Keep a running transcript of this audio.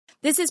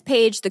This is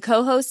Paige, the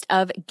co-host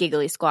of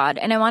Giggly Squad,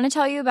 and I want to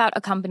tell you about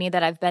a company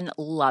that I've been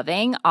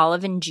loving,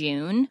 Olive &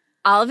 June.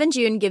 Olive &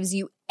 June gives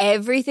you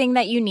everything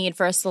that you need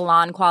for a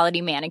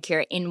salon-quality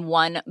manicure in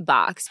one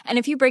box. And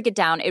if you break it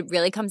down, it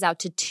really comes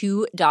out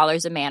to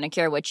 $2 a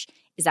manicure, which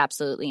is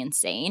absolutely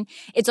insane.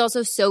 It's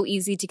also so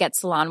easy to get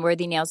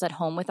salon-worthy nails at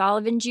home with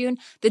Olive & June.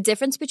 The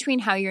difference between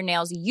how your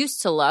nails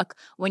used to look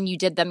when you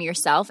did them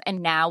yourself and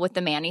now with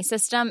the Mani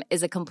system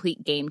is a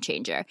complete game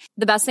changer.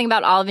 The best thing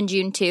about Olive &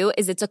 June, too,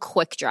 is it's a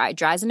quick dry.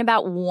 Dries in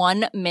about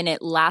 1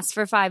 minute, lasts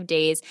for 5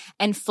 days,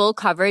 and full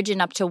coverage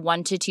in up to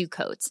 1 to 2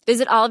 coats.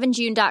 Visit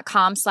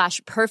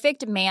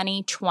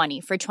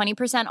oliveandjune.com/perfectmani20 for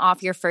 20%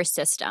 off your first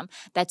system.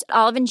 That's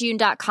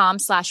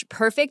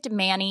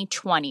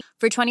oliveandjune.com/perfectmani20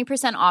 for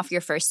 20% off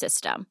your first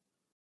system.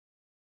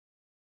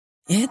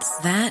 It's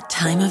that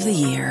time of the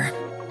year.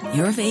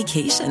 Your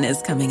vacation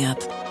is coming up.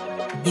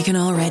 You can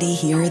already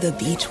hear the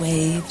beach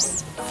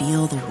waves,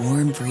 feel the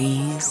warm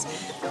breeze,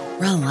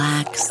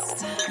 relax,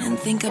 and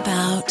think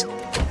about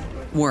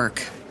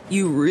work.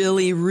 You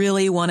really,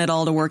 really want it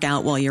all to work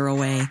out while you're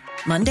away.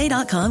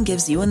 Monday.com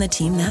gives you and the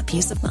team that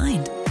peace of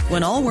mind.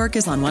 When all work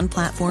is on one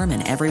platform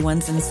and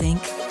everyone's in sync,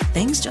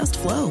 things just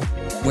flow.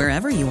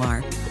 Wherever you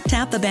are,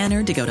 tap the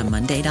banner to go to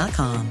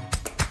Monday.com.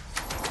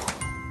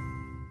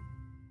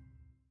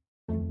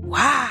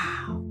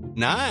 Wow.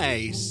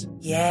 Nice.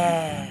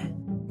 Yeah.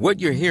 What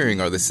you're hearing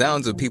are the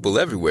sounds of people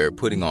everywhere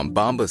putting on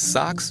Bombas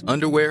socks,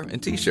 underwear,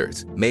 and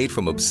T-shirts made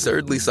from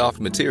absurdly soft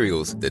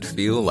materials that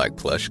feel like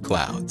plush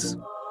clouds.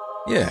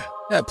 Yeah,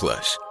 that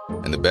plush.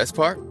 And the best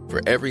part?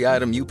 For every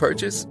item you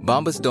purchase,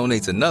 Bombas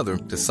donates another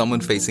to someone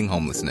facing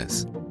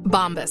homelessness.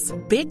 Bombas.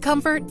 Big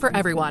comfort for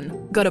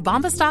everyone. Go to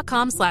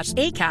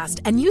bombas.com/ACAST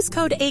and use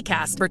code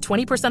ACAST for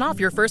 20% off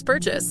your first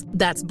purchase.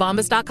 That's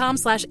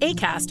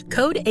bombas.com/ACAST.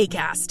 Code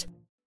ACAST.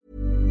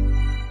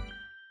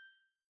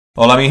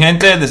 Hola mi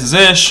gente, this is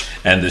Ish.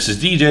 And this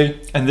is DJ.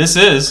 And this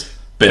is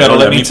Pero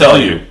Let Me Tell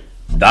You.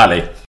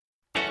 Dale.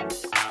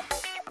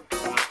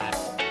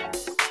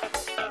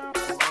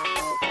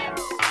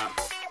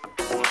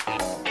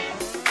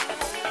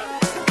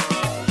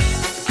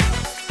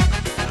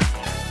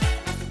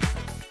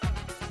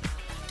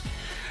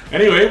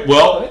 Anyway,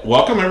 well,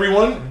 welcome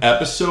everyone.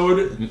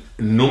 Episode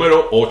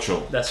número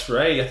 8. That's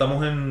right. Ya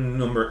estamos en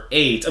number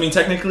 8. I mean,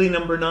 technically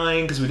number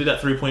 9 because we did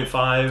that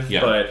 3.5.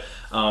 Yeah.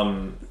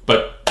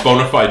 But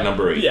bona fide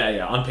number 8.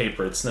 Yeah. On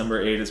paper, it's number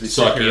 8 as we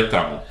So sit aquí here.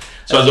 estamos.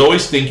 So as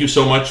always, thank you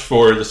so much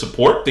for the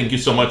support. Thank you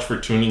so much for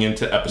tuning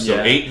into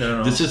episode 8.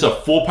 No. This is a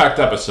full-packed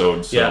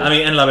episode. So. Yeah, I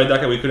mean, and la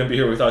verdad que we couldn't be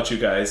here without you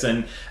guys.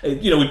 And,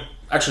 we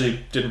actually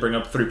didn't bring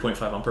up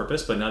 3.5 on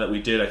purpose, but now that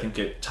we did, I think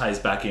it ties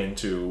back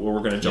into where we're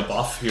going to jump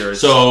off here.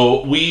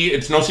 So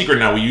it's no secret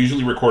now. We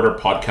usually record our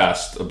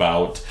podcast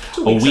about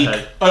a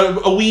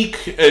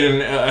week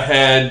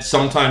ahead.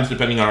 Sometimes,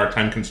 depending on our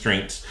time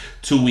constraints,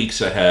 2 weeks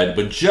ahead.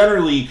 But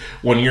generally,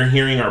 when you're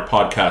hearing our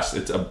podcast,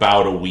 it's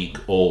about a week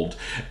old.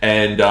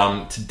 And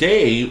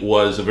today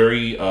was a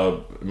very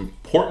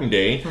important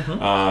day.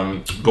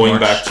 Going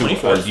March back to,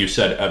 25th. as you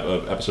said,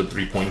 episode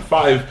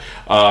 3.5,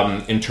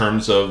 in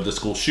terms of the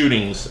school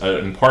shootings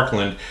in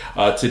Parkland.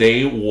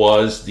 Today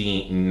was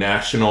the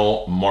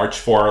National March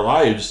for Our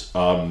Lives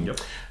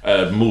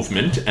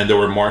movement, and there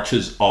were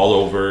marches all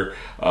over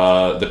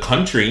the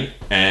country,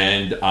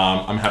 and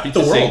I'm happy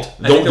to say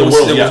there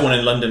was one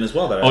in London as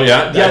well. There were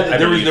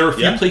a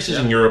few places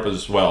in Europe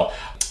as well.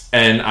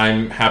 And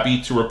I'm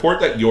happy to report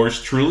that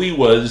yours truly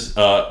was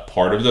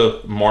part of the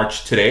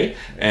march today,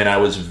 and I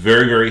was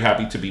very, very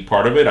happy to be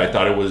part of it. I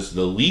thought it was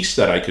the least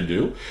that I could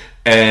do.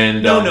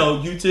 And No,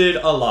 you did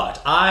a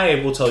lot. I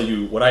will tell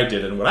you what I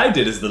did, and what I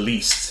did is the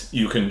least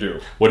you can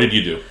do. What did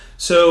you do?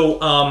 So,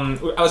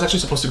 I was actually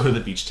supposed to go to the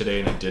beach today,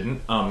 and I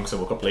didn't, because I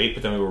woke up late,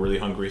 but then we were really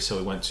hungry, so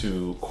we went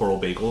to Coral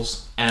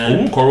Bagels.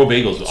 And Coral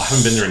Bagels. I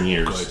haven't been there in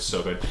years.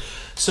 So good.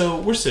 So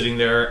we're sitting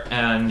there,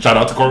 and shout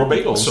out to Coral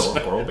Bagels.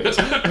 Coral Bagels.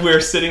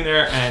 We're sitting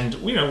there, and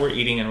we're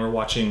eating, and we're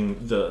watching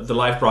the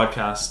live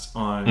broadcast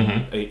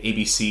on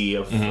ABC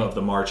of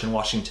the march in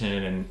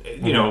Washington, and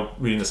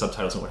reading the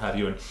subtitles and what have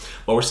you. And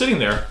while we're sitting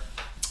there,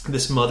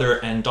 this mother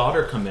and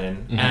daughter come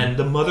in, and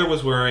the mother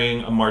was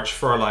wearing a March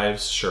for Our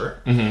Lives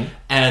shirt,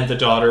 and the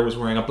daughter was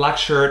wearing a black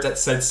shirt that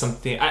said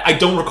something. I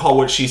don't recall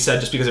what she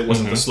said, just because it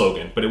wasn't the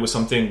slogan, but it was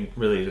something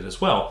related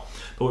as well.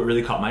 But what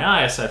really caught my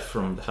eye, aside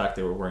from the fact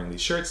they were wearing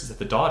these shirts, is that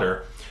the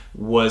daughter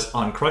was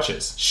on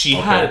crutches. She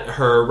had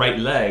her right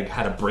leg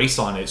had a brace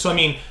on it. So I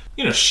mean,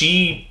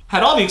 she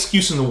had all the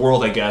excuse in the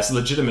world, I guess,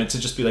 legitimate, to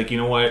just be like, you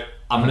know what,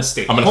 I'm going to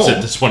stay home. I'm going to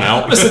sit this one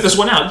out. I'm going to sit this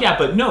one out. Yeah,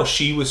 but no,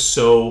 she was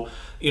so,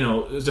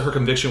 her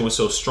conviction was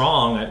so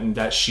strong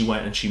that she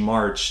went and she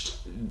marched.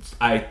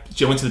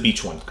 She went to the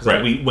beach one, because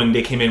when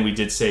they came in, we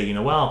did say,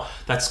 well,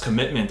 that's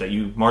commitment that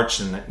you marched,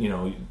 and that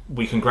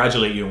we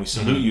congratulate you and we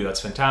salute you.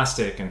 That's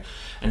fantastic,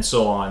 and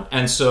so on.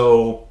 And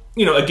so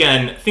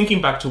again,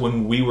 thinking back to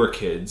when we were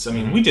kids, I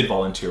mean, we did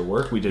volunteer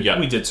work, we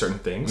did certain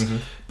things,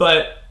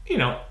 but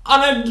on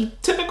a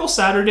typical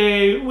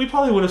Saturday, we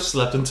probably would have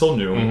slept until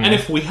noon. Mm-hmm. And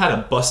if we had a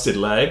busted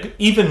leg,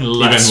 even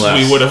less,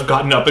 we would have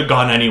gotten up and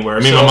gone anywhere.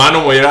 Mi mamá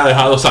no me hubiera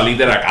dejado salir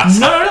de la casa.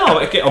 No.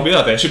 Es que,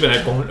 olvídate. She'd been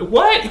like,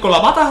 what? Con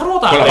la pata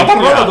rota. Con la pata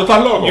rota, tú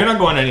estás loco. You're not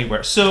going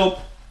anywhere. So,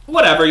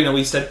 whatever,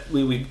 we said,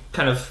 we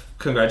kind of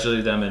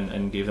congratulated them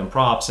and gave them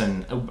props,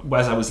 and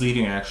as I was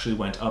leaving, I actually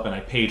went up and I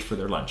paid for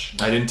their lunch.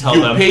 I didn't tell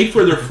them. You paid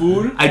for their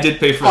food? I did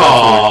pay for their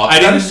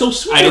food. That is so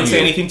sweet. I didn't say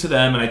anything to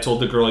them, and I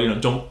told the girl,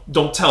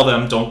 don't tell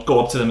them, don't go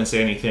up to them and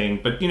say anything.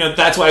 But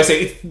that's why I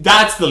say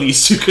that's the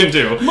least you can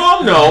do.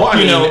 Well, no, I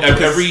mean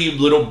every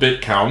little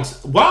bit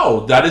counts.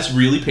 Wow, that is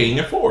really paying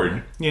it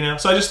forward.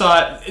 So I just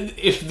thought,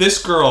 if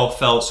this girl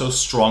felt so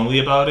strongly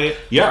about it,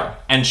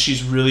 and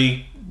she's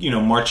really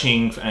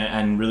marching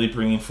and really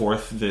bringing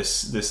forth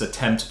this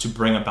attempt to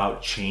bring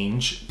about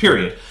change,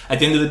 period. At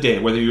the end of the day,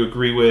 whether you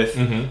agree with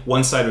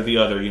one side or the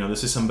other,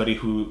 this is somebody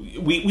who...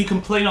 We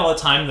complain all the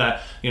time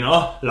that,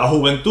 la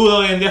juventud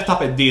hoy en día está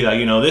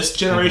perdida. This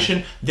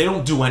generation, they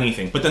don't do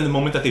anything. But then the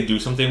moment that they do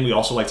something, we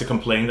also like to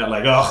complain that,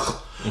 like,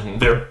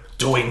 they're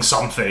doing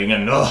something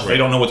and they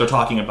don't know what they're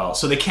talking about.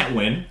 So they can't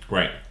win.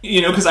 Right.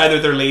 Because either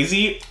they're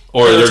lazy...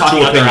 Or they're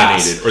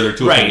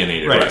too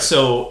opinionated. Right.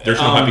 So there's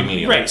no happy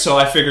medium. Right. So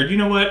I figured, you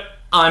know what?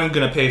 I'm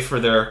going to pay for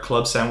their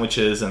club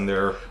sandwiches and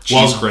their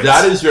cheese grits.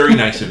 That is very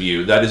nice of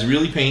you. That is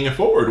really paying it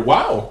forward.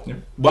 Wow.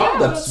 Wow,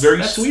 that's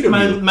very sweet of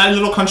you. My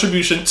little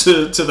contribution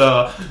to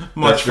the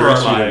March for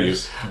Our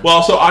Lives.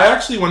 Well, so I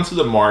actually went to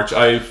the march.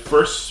 I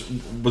first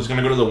was going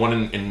to go to the one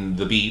in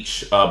the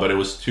beach, but it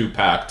was too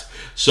packed.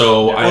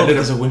 So I ended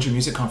there's a winter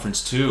music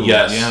conference too.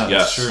 Yes,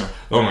 that's true.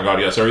 Oh my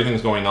God, yes,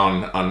 everything's going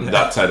on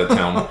that side of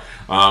town.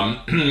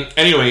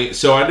 Anyway,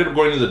 so I ended up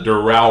going to the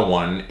Doral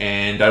one,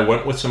 and I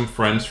went with some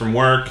friends from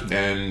work.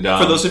 And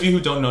for those of you who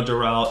don't know,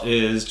 Doral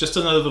is just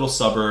another little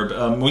suburb.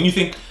 When you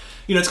think,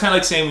 it's kind of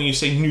like saying when you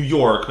say New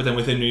York, but then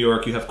within New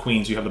York you have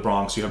Queens, you have the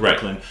Bronx, you have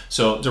Brooklyn.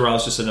 So Doral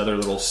is just another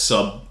little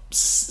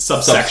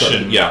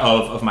subsection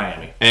of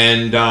Miami.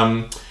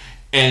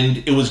 And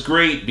it was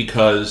great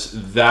because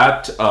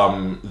that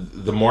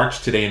the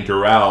march today in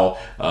Doral,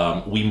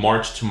 we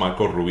marched to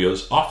Marco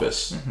Rubio's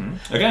office.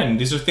 Mm-hmm. Again,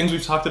 these are things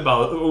we've talked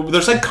about.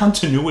 There's like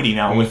continuity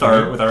now with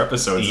our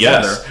episodes.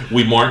 Yes,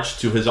 we marched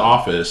to his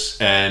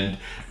office, and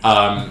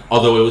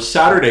although it was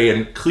Saturday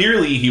and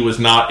clearly he was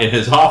not in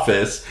his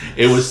office,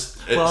 it's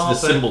the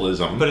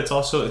symbolism. But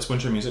it's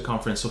Winter Music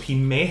Conference, so he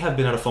may have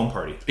been at a foam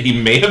party.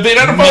 He may have been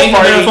at a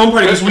phone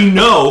party because we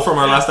know from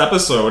our last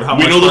episode how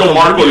much little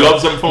Marco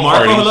loves some phone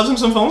parties. Marco loves him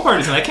some phone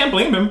parties, and I can't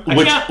blame him.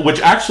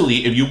 Which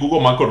actually, if you Google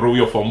Marco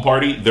Rubio phone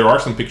party, there are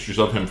some pictures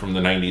of him from the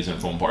 90s in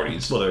phone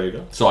parties. Well, there you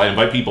go. So I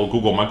invite people to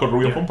Google Marco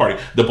Rubio phone party.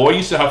 The boy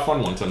used to have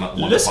fun once upon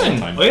a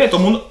time. Oye, todo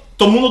mundo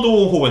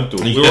tuvo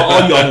juventud. We were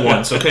all young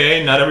once,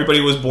 okay? Not everybody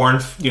was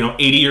born,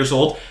 80 years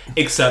old,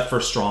 except for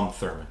Strom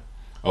Thurmond.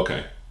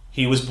 Okay.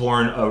 He was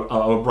born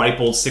a ripe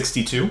old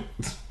 62,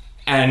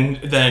 and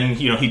then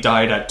he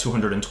died at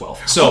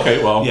 212. So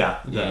okay, well,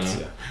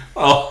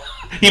 Well,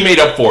 he made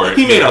up for it.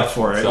 He made up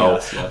for it. So,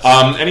 yes.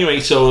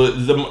 Anyway, so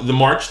the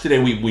march today,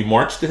 we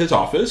marched to his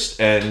office,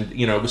 and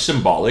it was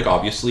symbolic,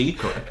 obviously.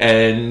 Correct.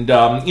 And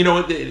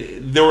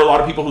there were a lot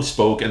of people who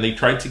spoke, and they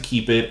tried to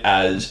keep it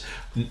as.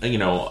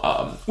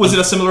 Was it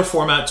a similar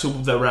format to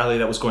the rally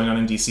that was going on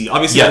in DC?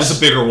 Obviously, it was a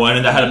bigger one,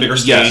 and that had a bigger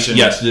stage.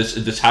 Yes.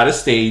 This had a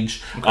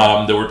stage.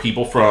 Okay. There were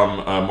people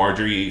from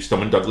Marjorie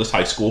Stoneman Douglas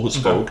High School who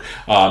spoke.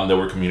 Okay. There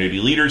were community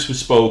leaders who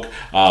spoke.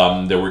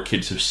 There were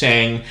kids who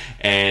sang,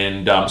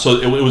 and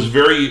so it was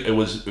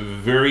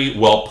very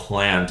well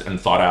planned and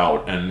thought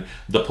out. And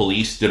the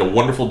police did a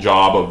wonderful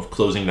job of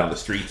closing down the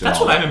streets. That's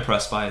what I'm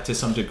impressed by, to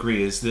some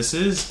degree. Is this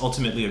is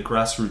ultimately a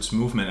grassroots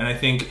movement, and I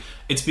think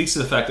it speaks to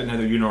the fact that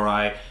neither you nor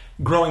I,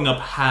 growing up,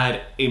 had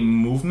a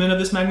movement of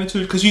this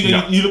magnitude, because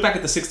you look back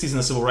at the 60s and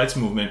the civil rights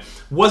movement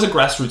was a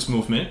grassroots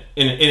movement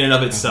in and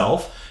of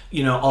itself,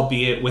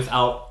 albeit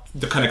without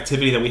the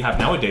connectivity that we have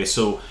nowadays.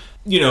 So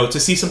to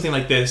see something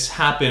like this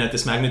happen at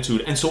this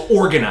magnitude and so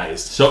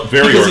organized. So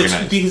very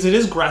organized. Because it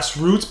is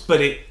grassroots,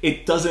 but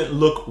it doesn't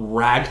look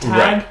ragtag.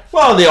 Right.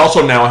 Well, they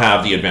also now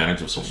have the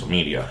advantage of social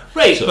media.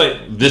 Right, so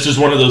but this is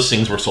one of those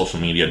things where social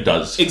media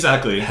does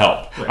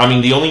help. Right. I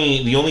mean, the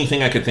only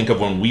thing I could think of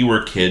when we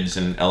were kids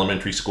in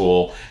elementary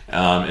school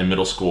and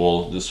middle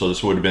school, this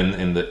would have been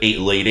in the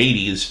late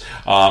 80s,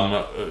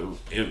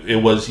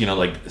 it was,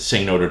 like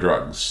say no to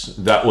drugs.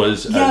 That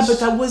was but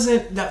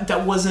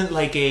that wasn't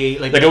like a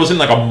like it wasn't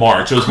like a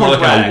march. It was more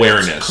like an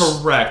awareness.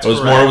 Correct. It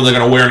was more like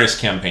an awareness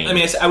campaign. I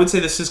mean, I would say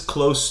this is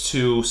close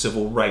to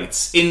civil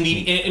rights in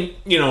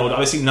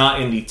obviously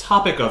not in the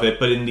topic of it,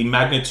 but in the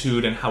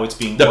magnitude and how it's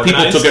being organized.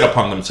 People took it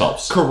upon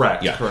themselves.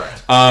 Correct. Yeah.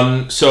 Correct.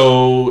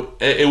 So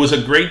it was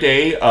a great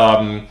day.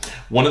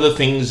 One of the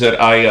things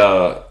that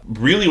I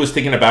really was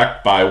taken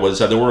aback by was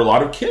there were a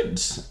lot of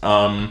kids.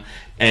 And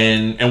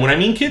when I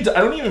mean kids, I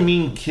don't even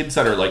mean kids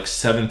that are like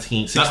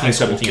 16,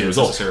 17 years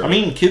old. I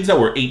mean kids that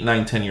were 8,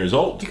 9, 10 years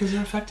old. Because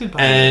they're affected by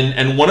it.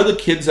 And one of the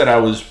kids that I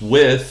was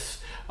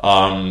with,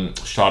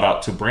 Shout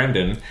out to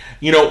Brandon.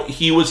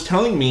 He was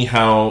telling me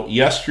how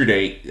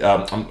yesterday.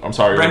 I'm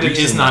sorry, Brandon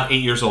is not 8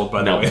 years old,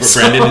 by the way. No,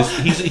 Brandon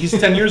is he's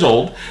 10 years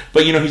old,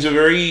 but he's a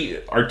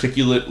very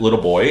articulate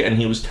little boy, and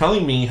he was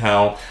telling me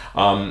how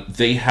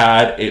they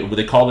had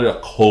they called it a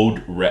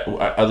code red,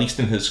 at least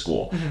in his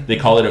school. Mm-hmm. They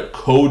call it a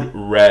code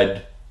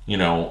red.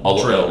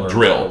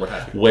 Drill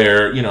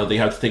where they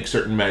have to take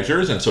certain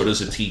measures, and so does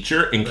a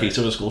teacher in case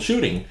of a school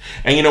shooting.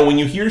 And when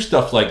you hear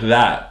stuff like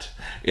that,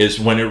 is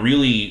when it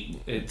really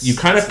you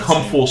kind of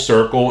come full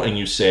circle, and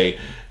you say,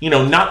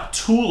 not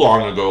too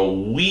long ago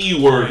we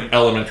were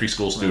elementary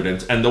school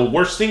students, and the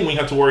worst thing we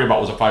had to worry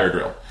about was a fire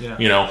drill.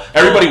 Yeah.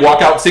 Everybody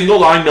walk out, single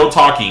line, no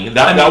talking.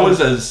 That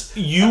was as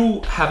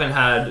you haven't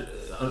had.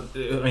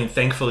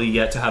 Thankfully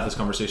yet to have this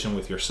conversation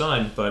with your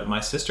son, but my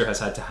sister has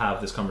had to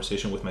have this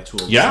conversation with my two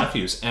oldest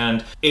nephews,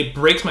 and it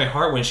breaks my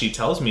heart when she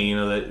tells me,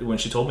 that when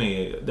she told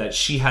me that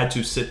she had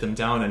to sit them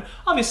down and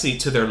obviously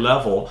to their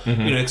level,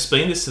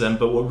 explain this to them.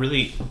 But what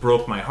really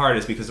broke my heart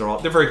is because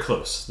they're very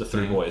close, the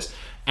three boys.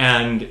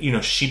 And,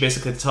 she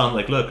basically tell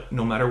them, look,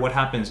 no matter what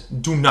happens,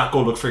 do not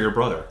go look for your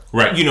brother.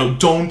 Right.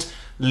 Don't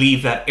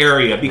leave that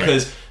area,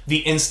 because the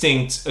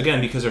instinct,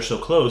 again, because they're so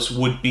close,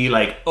 would be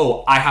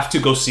oh, I have to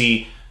go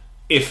see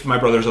if my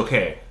brother's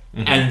okay.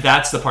 Mm-hmm. And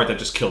that's the part that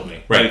just killed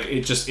me. Right.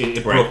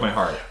 It broke my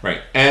heart.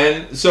 Right.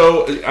 And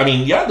so,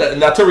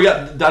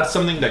 that's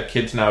something that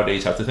kids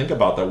nowadays have to think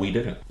about that we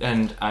didn't.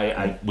 And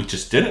we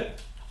just didn't.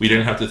 We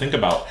didn't have to think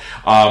about.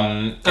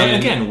 And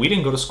again, we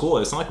didn't go to school.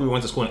 It's not like we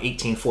went to school in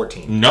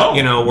 1814. No.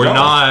 We're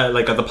not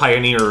like the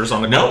pioneers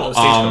on the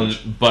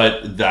stagecoach.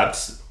 But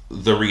that's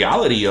the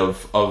reality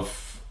of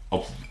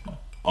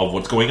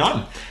what's going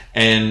on.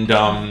 And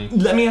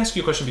let me ask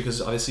you a question,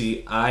 because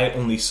obviously I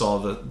only saw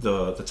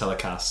the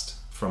telecast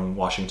from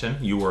Washington.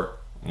 You were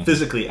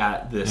physically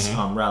at this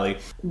rally.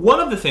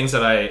 One of the things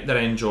that I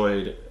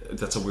enjoyed,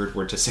 that's a weird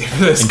word to say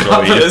for this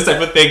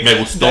type of thing,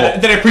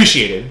 that I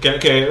appreciated, que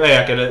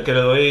le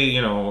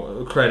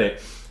doy,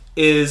 credit,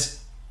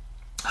 is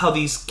how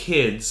these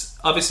kids,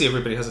 obviously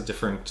everybody has a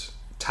different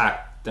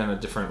tact and a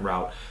different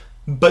route,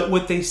 but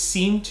what they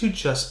seem to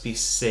just be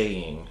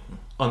saying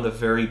on the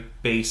very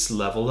base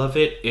level of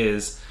it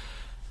is,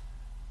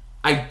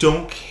 I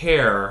don't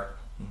care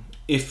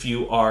if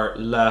you are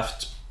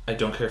left, I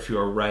don't care if you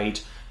are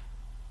right.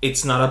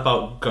 It's not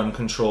about gun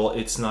control.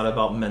 It's not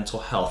about mental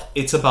health.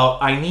 It's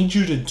about, I need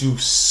you to do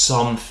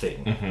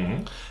something.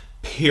 Mm-hmm.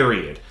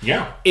 Period.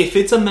 Yeah. If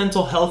it's a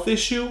mental health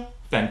issue,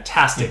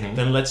 fantastic. Mm-hmm.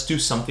 Then let's do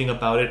something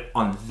about it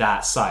on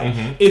that side.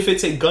 Mm-hmm. If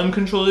it's a gun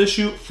control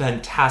issue,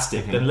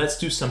 fantastic. Mm-hmm. Then let's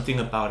do something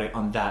about it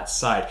on that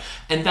side.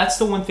 And that's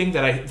the one thing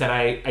that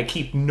I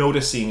keep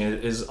noticing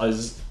is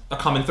a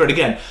common thread.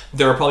 Again,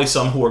 there are probably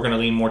some who are going to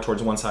lean more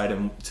towards one side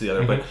and to the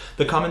other, but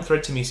the common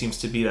thread to me seems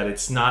to be that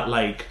it's not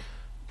like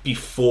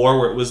before,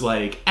 where it was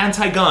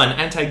anti-gun,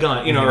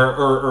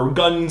 or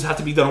guns have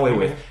to be done away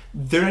with.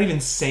 They're not even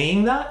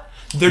saying that.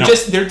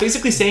 They're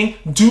basically saying,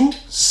 do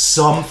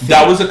something.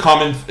 That was a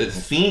common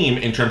theme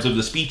in terms of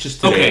the speeches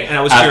today. Okay, and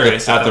I was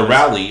curious at the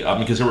rally,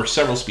 because there were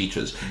several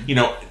speeches.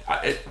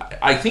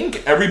 I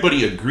think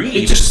everybody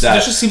agreed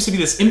there just seems to be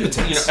this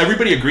impotence.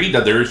 Everybody agreed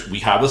that we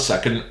have a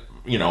Second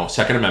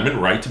Amendment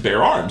right to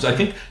bear arms. I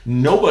think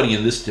nobody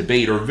in this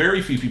debate, or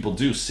very few people,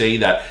 do say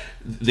that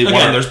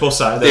there's both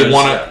sides. They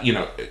want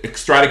to,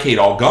 extradicate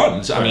all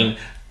guns. Right. I mean,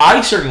 I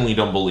certainly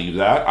don't believe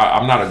that.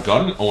 I'm not a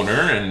gun owner,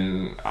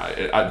 and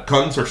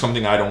guns are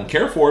something I don't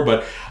care for.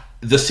 But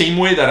the same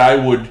way that I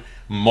would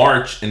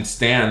march and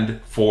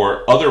stand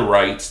for other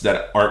rights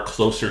that are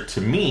closer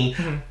to me,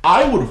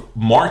 I would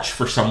march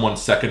for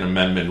someone's Second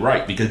Amendment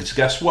right. Because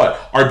guess what?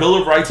 Our Bill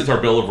of Rights is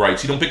our Bill of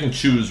Rights. You don't pick and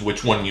choose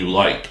which one you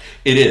like.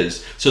 It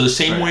is. So the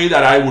same way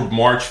that I would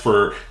march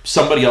for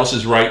somebody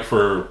else's right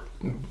for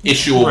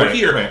issue over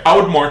here, I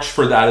would march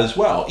for that as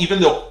well,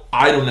 even though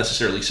I don't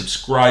necessarily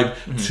subscribe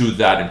to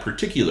that in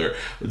particular.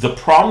 The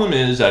problem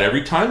is that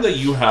every time that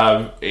you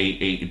have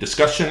a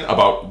discussion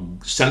about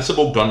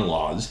sensible gun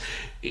laws,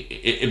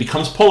 it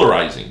becomes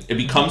polarizing. It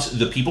becomes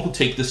the people who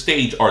take the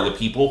stage are the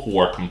people who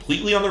are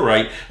completely on the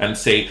right and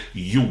say,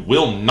 you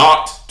will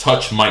not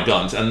touch my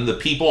guns. And the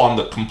people on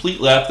the complete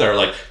left that are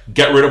like,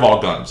 get rid of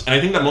all guns. And I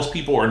think that most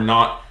people are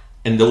not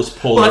in those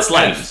polar ends.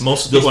 Life.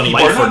 Most people are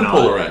not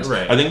polar ends.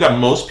 Right. I think that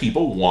most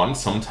people want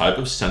some type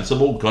of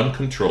sensible gun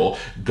control,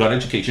 gun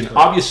education. Right.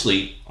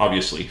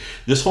 Obviously,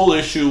 this whole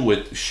issue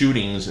with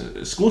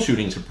shootings, school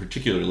shootings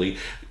particularly,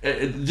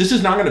 this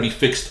is not going to be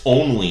fixed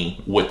only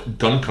with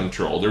gun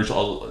control.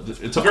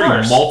 It's a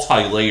very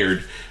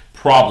multi-layered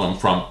problem,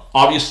 from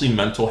obviously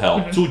mental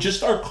health to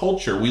just our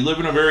culture. We live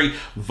in a very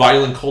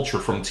violent culture,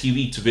 from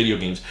TV to video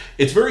games.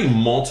 It's very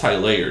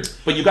multi-layered,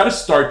 but you got to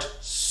start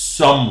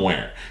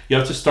somewhere. You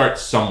have to start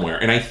somewhere.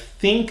 And I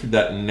think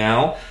that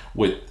now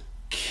with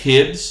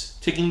kids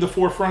taking the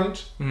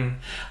forefront,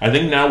 I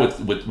think now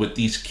with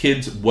these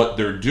kids, what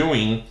they're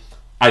doing,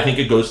 I think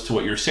it goes to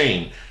what you're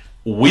saying.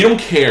 We don't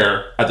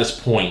care at this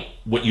point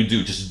what you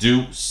do. Just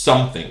do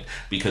something.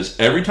 Because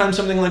every time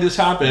something like this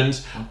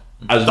happens,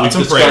 As thoughts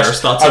we've and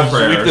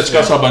prayers. We've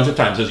discussed a bunch of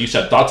times, as you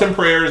said, thoughts and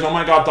prayers. Oh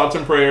my God, thoughts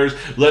and prayers.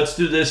 Let's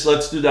do this.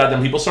 Let's do that.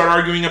 Then people start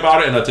arguing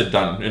about it, and that's it.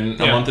 Done in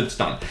a month. It's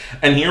done.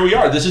 And here we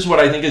are. This is what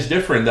I think is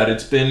different. That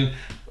it's been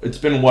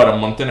what, a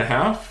month and a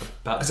half.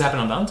 Because it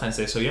happened on Valentine's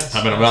Day. So yes,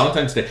 happened on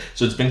Valentine's Day.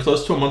 So it's been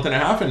close to a month and a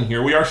half, and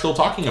here we are still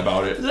talking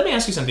about it. Let me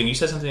ask you something. You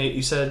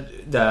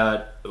said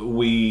that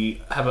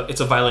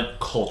it's a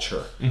violent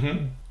culture.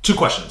 Mm-hmm. Two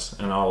questions,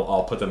 and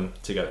I'll put them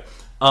together.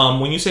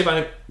 When you say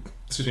violent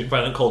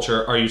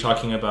culture, are you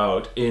talking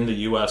about in the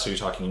U.S. or are you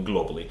talking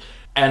globally?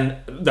 And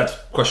that's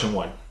question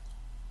one.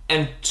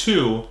 And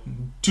two,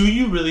 do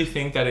you really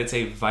think that it's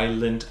a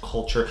violent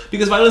culture?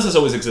 Because violence has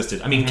always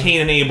existed. I mean,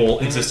 Cain and Abel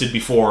existed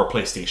before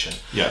PlayStation.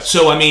 Yes.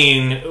 So, I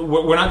mean,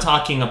 we're not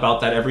talking about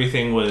that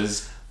everything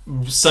was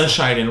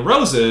sunshine and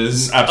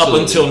roses up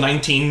until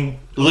 1901.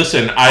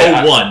 Listen,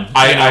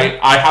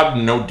 I have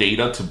no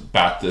data to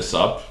back this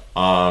up.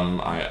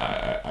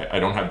 I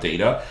don't have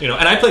data. And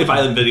I play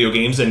violent video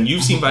games, and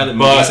you've seen violent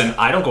movies, and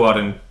I don't go out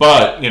and...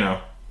 But,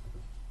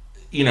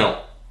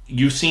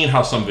 you've seen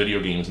how some video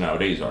games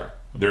nowadays are.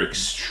 They're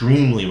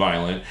extremely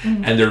violent,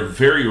 and they're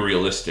very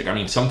realistic. I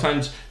mean,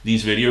 sometimes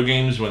these video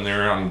games, when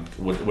they're on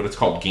what it's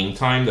called game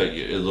time, that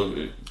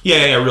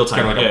real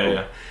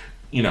time,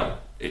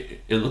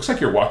 it looks like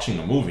you're watching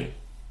a movie.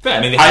 Yeah, I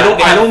mean, I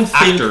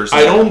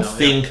don't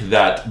think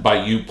that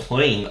by you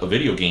playing a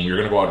video game, you're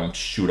going to go out and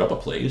shoot up a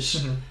place.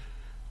 Mm-hmm.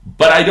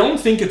 But I don't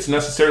think it's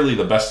necessarily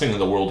the best thing in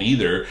the world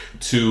either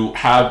to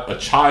have a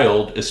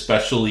child,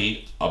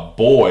 especially a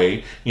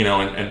boy,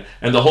 and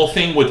the whole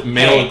thing with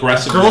male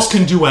aggressiveness. Girls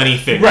can do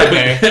anything, right?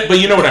 Okay? But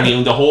you know what I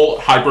mean. The whole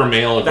hyper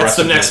male aggressiveness.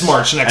 That's the next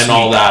March next and week.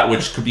 all that,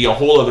 which could be a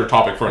whole other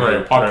topic for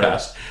another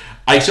podcast. Right.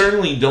 I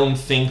certainly don't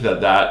think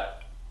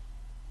that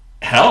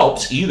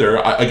helps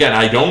either.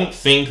 I don't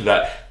think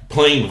that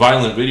playing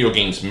violent video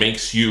games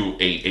makes you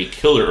a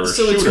killer or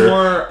so shooter. So it's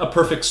more a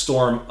perfect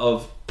storm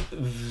of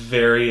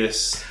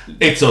various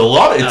it's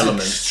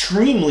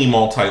extremely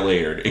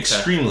multi-layered. Okay.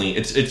 Extremely.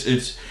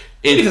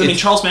 Because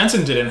Charles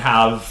Manson didn't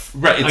have...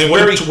 Right.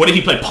 What did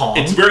he play, Pong?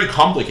 It's very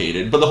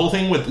complicated. But the whole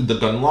thing with the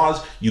gun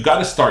laws, you got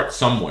to start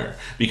somewhere.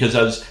 Because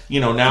as,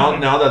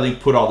 now that they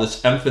put all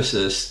this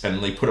emphasis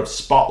and they put a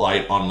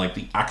spotlight on,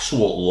 the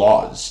actual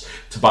laws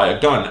to buy a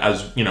gun,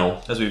 as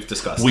we've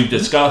discussed. We've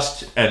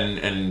discussed,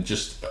 and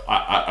just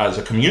as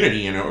a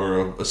community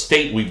or a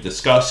state, we've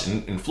discussed,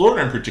 in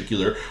Florida in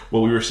particular,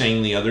 what we were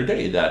saying the other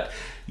day, that...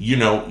 you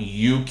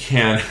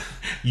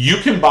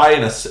can buy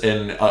an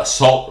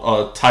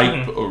assault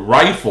type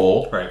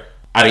rifle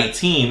at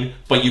 18,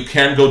 but you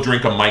can go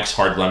drink a Mike's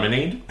Hard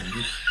Lemonade.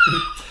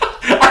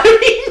 I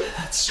mean,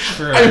 that's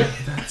true.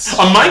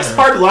 Mike's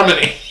Hard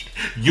Lemonade.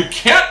 You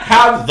can't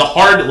have the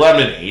hard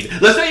lemonade.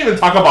 Let's not even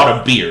talk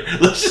about a beer.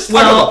 Let's just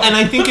talk about... and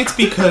I think it's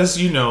because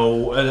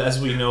as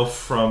we know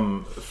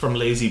from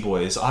Lazy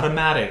Boys,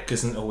 automatic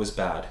isn't always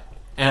bad.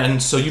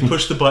 And so you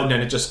push the button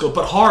and it just goes,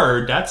 but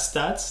hard, that's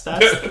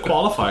the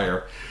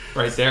qualifier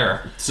right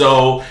there.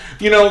 So,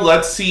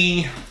 let's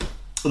see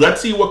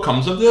what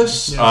comes of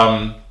this.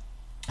 Yeah.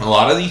 A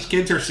lot of these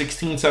kids are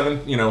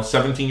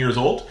 17 years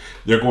old.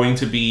 They're going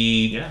to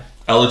be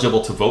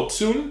eligible to vote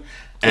soon.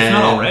 If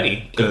not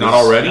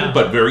already,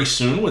 but very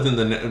soon, within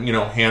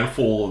the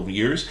handful of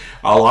years,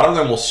 a lot of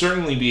them will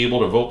certainly be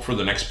able to vote for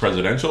the next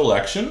presidential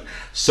election.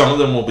 Some of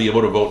them will be able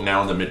to vote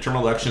now in the midterm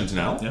elections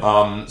now.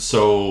 Yeah.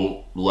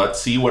 So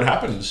let's see what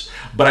happens.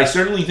 But I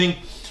certainly think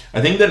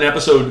that in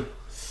episode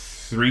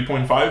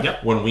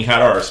 3.5, when we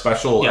had our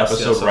special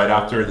episode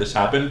after this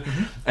happened,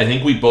 I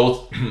think we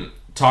both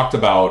talked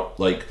about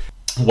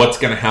what's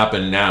going to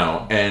happen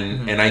now,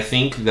 and I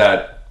think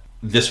that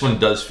this one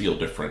does feel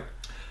different.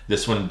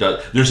 This one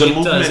does. There's a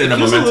movement and a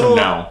momentum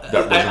now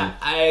that wasn't.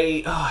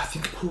 I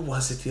think, who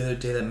was it the other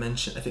day that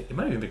mentioned? I think it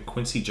might have even been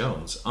Quincy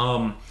Jones.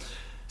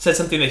 Said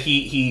something that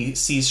he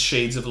sees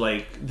shades of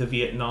the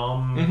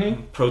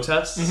Vietnam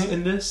protests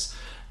in this.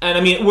 And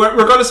I mean,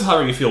 regardless of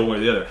however you feel one or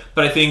the other,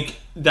 but I think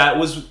that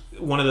was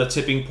one of the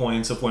tipping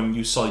points of when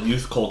you saw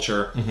youth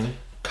culture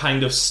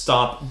kind of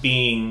stop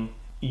being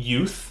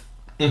youth.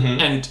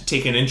 And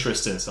take an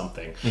interest in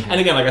something. And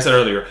again, like I said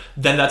earlier,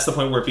 then that's the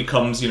point where it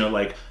becomes,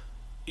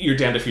 you're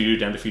damned if you do,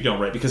 damned if you don't,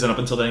 right? Because then up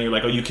until then, you're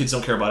like, oh, you kids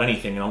don't care about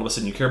anything, and all of a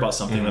sudden you care about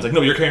something. And it's like,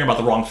 no, you're caring about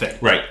the wrong thing.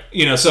 Right.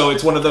 So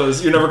it's one of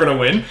those, you're never going to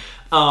win.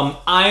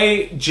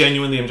 I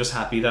genuinely am just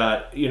happy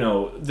that,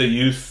 the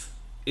youth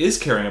is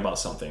caring about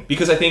something.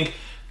 Because I think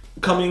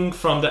coming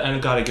from and I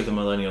gotta give the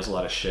millennials a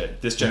lot of shit.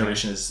 This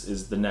generation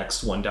is the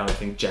next one down. I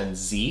think Gen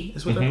Z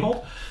is what they're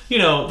called. The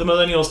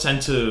millennials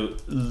tend to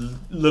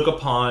look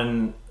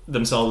upon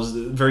themselves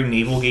very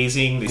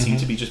navel-gazing. They seem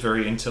to be just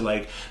very into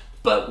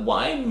but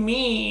why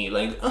me?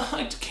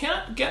 I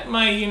can't get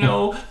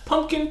my,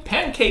 pumpkin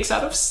pancakes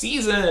out of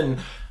season.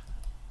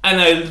 And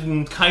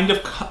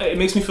it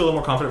makes me feel a little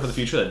more confident for the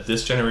future that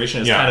this generation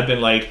has kind of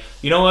been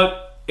you know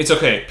what? It's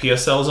okay.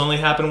 PSLs only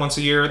happen once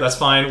a year. That's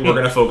fine. We're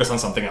going to focus on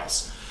something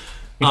else.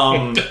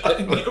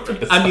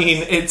 I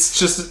mean, it's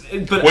just.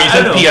 But when you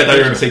said Pia, I thought you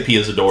were going to say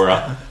Pia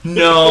Zadora.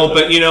 No,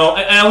 but and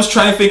I was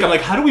trying to think. I'm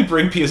like, how do we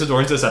bring Pia Zadora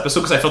into this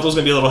episode? Because I felt it was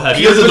going to be a little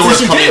heavy. Pia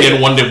Zadora's coming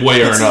in one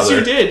way or another. Since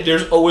you did,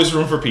 there's always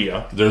room for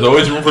Pia. There's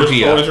always room for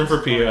Pia. Always room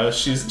for Pia.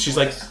 She's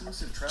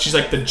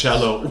like the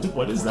Jello.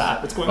 What is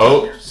that? What's going on?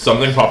 Oh,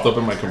 something popped up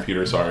in my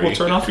computer. Sorry. Well,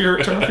 turn off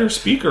your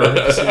speaker.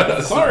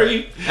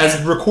 Sorry.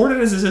 As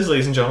recorded as this is,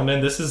 ladies and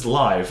gentlemen, this is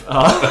live.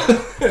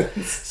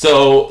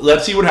 So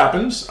let's see what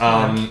happens.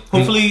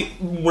 Hopefully,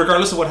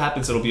 regardless of what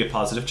happens, it'll be a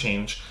positive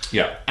change.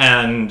 Yeah.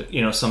 And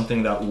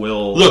something that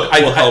will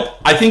help.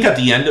 I think at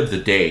the end of the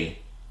day,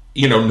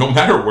 no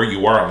matter where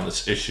you are on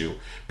this issue,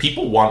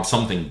 people want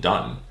something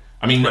done.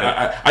 I mean,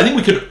 right. I think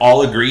we could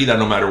all agree that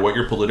no matter what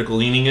your political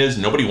leaning is,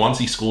 nobody wants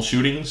these school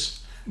shootings.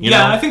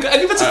 I think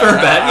that's a fair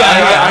bet.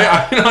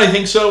 Yeah, I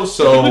think so.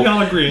 So I think we can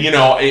all agree.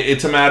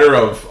 It's a matter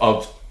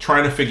of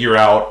trying to figure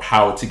out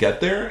how to get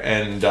there,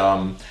 and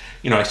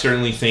I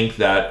certainly think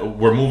that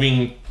we're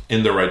moving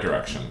in the right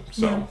direction.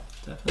 So. Yeah.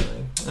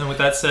 Definitely. And with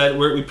that said,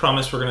 we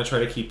promise we're going to try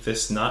to keep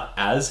this not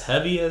as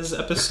heavy as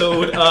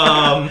episode 6. We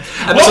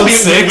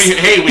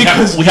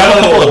have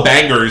a couple of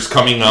bangers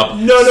coming up.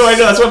 No, I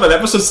know that's why. But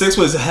episode 6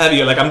 was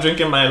heavy. Like I'm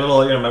drinking my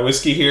little, my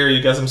whiskey here.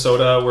 You got some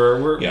soda.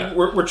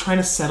 We're trying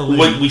to settle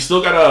in. We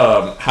still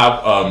gotta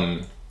have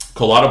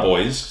Colada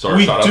Boys. So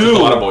we shout out to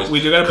Colada Boys. We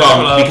do gotta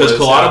come because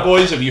Colada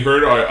Boys. Have you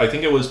heard? I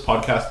think it was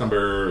podcast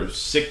number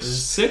 6.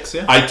 6,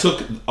 yeah. I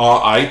took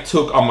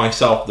on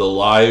myself the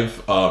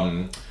live.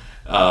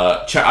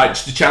 I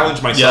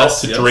challenge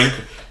myself to drink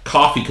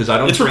coffee because I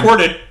don't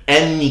drink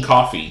any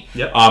coffee.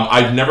 Yep.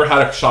 I've never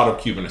had a shot of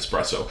Cuban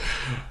espresso.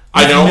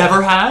 You've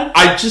never had?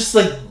 I just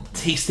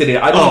tasted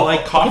it. I don't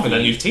like coffee. But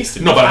then you've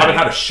tasted it. No, but I haven't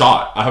had a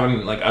shot.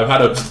 I've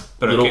had a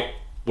little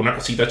una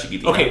cosita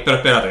chiquitita. Okay,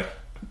 pero espérate.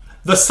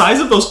 The size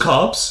of those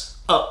cups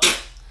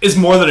is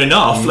more than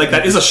enough. Like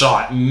that is a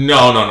shot.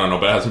 No,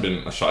 but it hasn't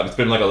been a shot. It's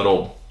been like a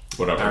little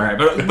whatever. All right,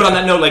 but on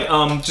that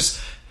note, just.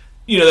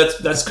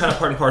 That's kind of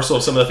part and parcel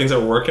of some of the things that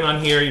we're working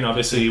on here.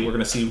 Obviously we're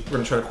going to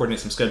try to coordinate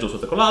some schedules with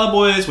the Colada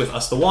Boys, with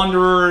us, the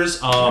Wanderers.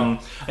 I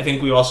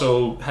think we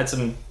also had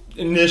some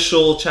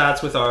initial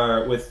chats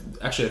actually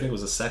I think it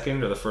was the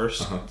second or the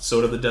first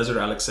Soda of the Desert,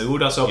 Alex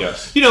Segura. So,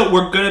 yes.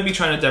 We're going to be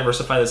trying to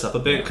diversify this up a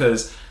bit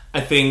because I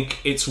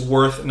think it's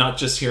worth not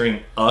just hearing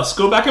us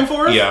go back and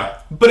forth,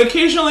 but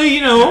occasionally,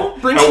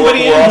 bring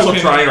somebody in. We're also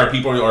trying. Our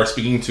people are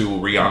speaking to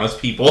Rihanna's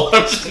people.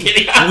 I'm just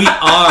kidding. We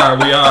are.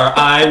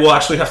 I will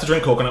actually have to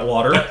drink coconut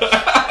water,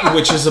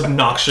 which is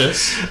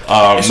obnoxious.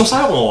 Eso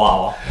sabe como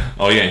guava.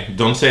 Oh yeah,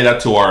 don't say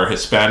that to our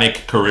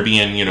Hispanic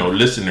Caribbean,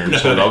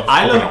 listeners who love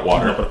coconut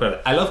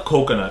water. I love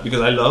coconut because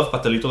I love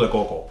pastelito de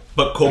coco.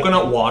 But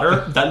coconut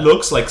water, that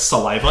looks like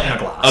saliva in a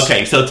glass.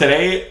 Okay, so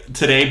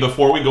today,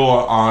 before we go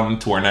on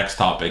to our next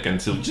topic, and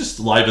to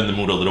just liven the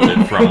mood a little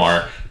bit from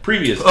our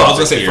previous topic I was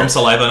going to say, from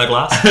saliva in a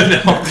glass?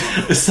 No.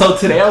 So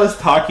today I was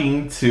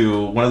talking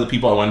to one of the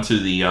people I went to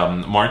the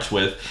march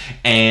with,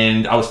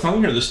 and I was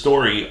telling her the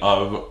story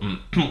of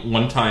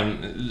one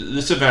time,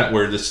 this event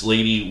where this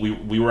lady,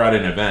 we were at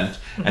an event,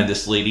 and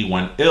this lady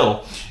went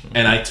ill,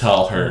 and I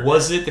tell her...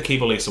 Was it the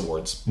Cable Ace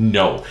Awards?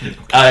 No. Okay.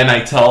 And I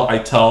tell,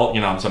 so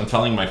I'm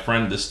telling my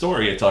friend this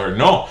story, I tell her,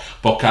 no,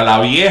 porque a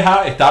la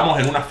vieja, estábamos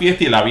en una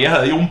fiesta y la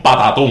vieja dio un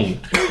patatón.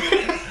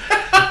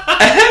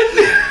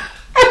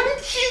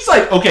 and she's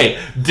like, okay,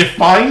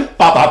 define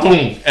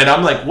patatón. And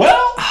I'm like,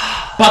 well,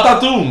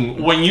 patatón,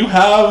 when you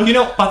have...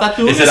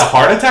 patatón is it a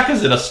heart attack?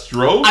 Is it a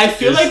stroke? I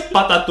feel like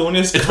patatón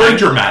is... It's very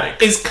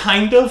dramatic. Is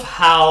kind of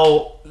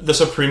how the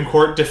Supreme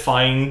Court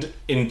defined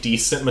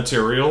indecent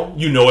material.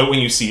 You know it when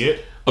you see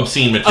it.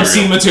 Obscene material.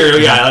 Obscene material,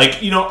 yeah. I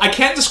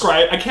can't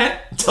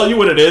tell you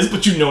what it is,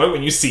 but you know it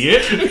when you see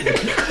it.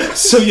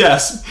 So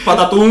yes,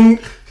 patatón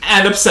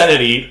and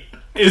obscenity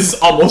is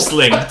almost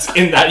linked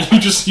in that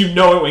you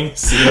know it when you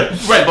see it.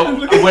 Right, but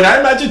when I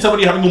imagine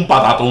somebody having un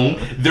patatón,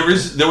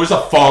 there was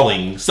a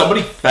falling.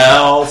 Somebody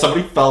fell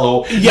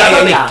over.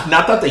 Yeah.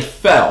 Not that they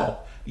fell.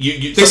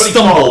 They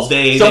stumbled.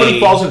 Somebody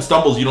falls and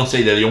stumbles. You don't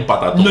say that they un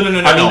patatón. No.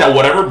 I mean that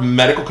whatever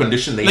medical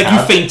condition they have,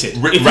 you fainted.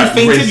 If you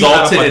fainted,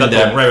 resulted you have a in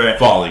them right.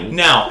 falling.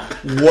 Now,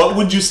 what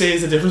would you say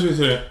is the difference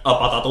between a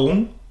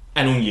patatón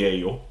and un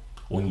yello?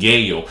 Un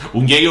yello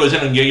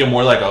isn't un yello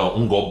more like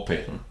un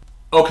golpe?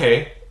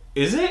 Okay,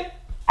 is it?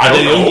 I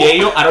don't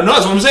know. I don't know.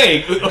 That's what I'm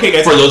saying. Okay,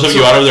 guys. For those of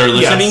you out there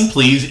listening,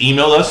 please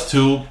email us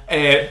to...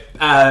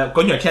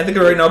 Coño, I can't think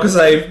of it right now because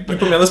you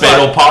put me on the spot.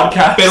 Pero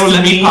podcast.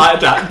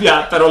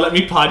 Pero let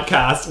me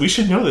podcast. We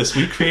should know this.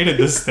 We created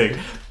this thing.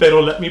 Pero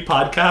let me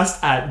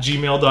podcast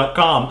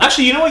 @gmail.com.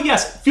 Actually, you know what?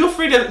 Yes. Feel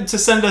free to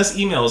send us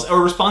emails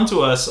or respond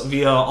to us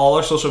via all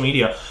our social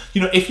media.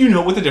 If you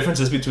know what the difference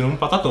is between un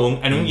patatón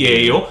and un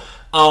yello,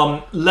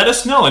 let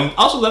us know, and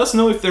also let us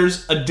know if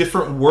there's a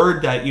different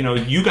word that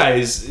you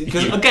guys,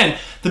 because again,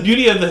 the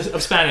beauty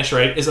of Spanish,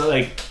 right, is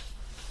that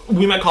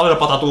we might call it a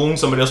patatón,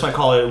 somebody else might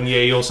call it un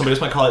yello, somebody else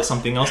might call it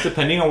something else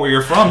depending on where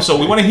you're from. So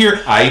we want to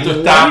hear. Ahí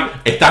tú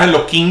estás en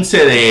los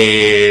 15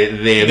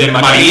 de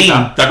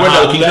Marilyn. ¿Te acuerdas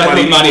de los 15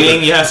 de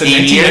Marilyn? Yes,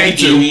 y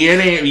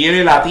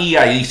viene la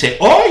tía y dice,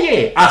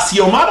 oye, que a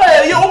Xiomara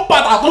le dio un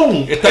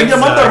patatón. Están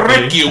llamando a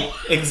rescue.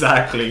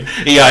 Exactly.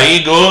 Y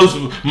ahí goes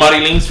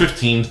Marilene's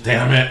 15.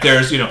 Damn it.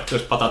 There's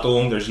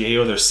patatón, there's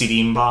yayo, there's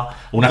sirimba.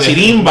 Una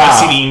sirimba.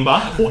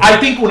 I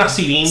think una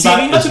sirimba.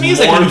 Sirimba to me is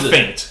like when you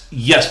faint.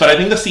 Yes, but I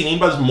think the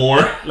sirimba is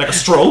more like a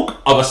stroke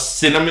of a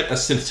cinnamon. A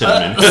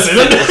cinnamon.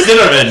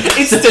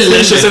 It's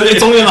delicious.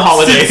 It's only in the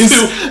holidays.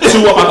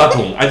 to a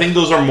patatón. I think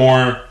those are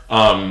more.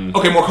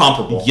 More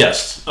comparable.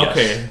 Yes.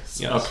 Okay.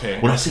 Yes.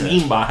 Okay. Una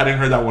sirimba. I hadn't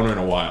heard that one in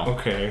a while.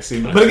 Okay.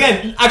 See, but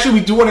again, actually,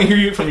 we do want to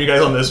hear from you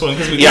guys on this one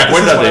because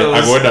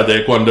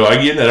acuérdate cuando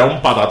alguien le da un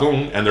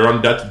patatón and they're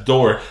on death's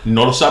door,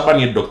 no lo sabe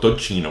ni el doctor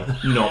chino.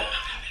 No.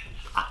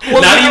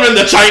 Well, not even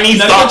the Chinese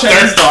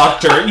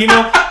doctor. You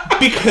know,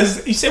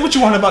 because you say what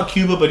you want about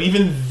Cuba, but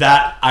even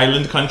that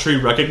island country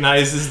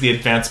recognizes the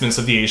advancements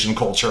of the Asian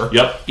culture.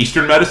 Yep.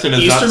 Eastern medicine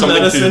is not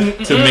something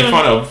to make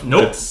fun of.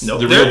 Nope. It's the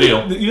real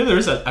deal. You know,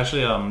 there's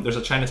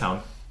a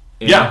Chinatown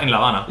in La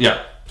Habana.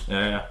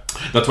 Yeah.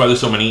 That's why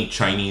there's so many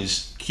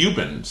Chinese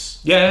Cubans.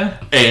 Yeah.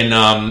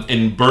 And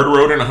in Bird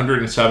Road and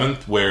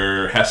 107th,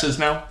 where Hess is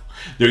now,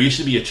 there used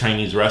to be a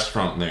Chinese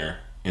restaurant there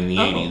in the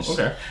 80s.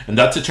 Okay. And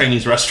that's a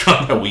Chinese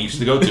restaurant that we used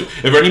to go to.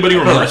 If anybody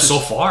remembers... It's so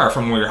far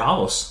from your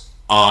house.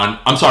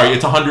 I'm sorry,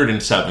 it's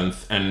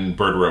 107th and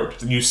Bird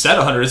Road. You said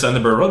 107th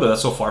and Bird Road, but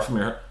that's so far from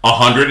your...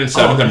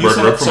 107th and Bird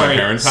Road from my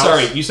parents' house?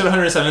 Sorry, you said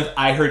 107th,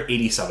 I heard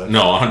 87th.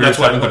 No,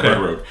 107th and Bird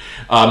Road.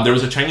 There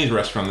was a Chinese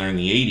restaurant there in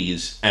the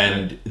 80s,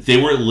 and they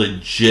were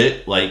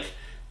legit, like,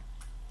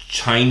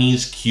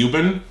 Chinese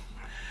Cuban.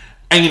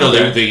 And, you know,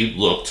 they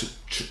looked...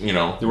 You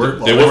know, they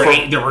were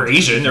Asian. They were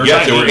Asian.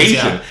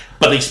 Yeah.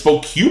 But they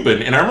spoke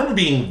Cuban, and I remember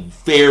being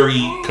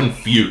very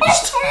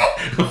confused,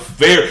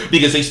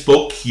 because they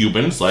spoke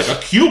Cubans like a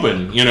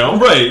Cuban, you know,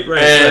 right.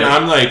 And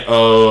I'm like,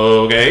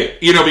 okay,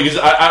 you know, because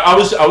I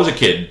was a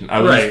kid. I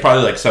was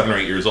probably like 7 or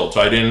 8 years old,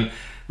 so I didn't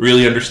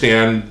really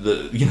understand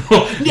the, you know,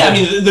 I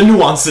mean the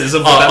nuances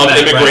of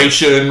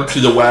immigration to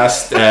the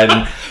West,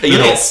 and you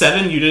know, at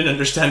 7 you didn't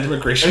understand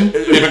immigration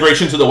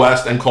to the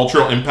West and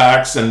cultural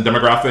impacts and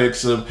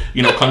demographics of,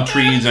 you know,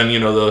 countries and, you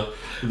know,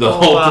 the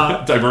whole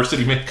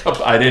diversity makeup.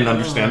 I didn't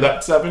understand that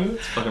at 7.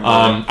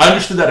 I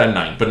understood that at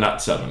 9, but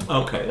not 7.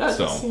 Okay,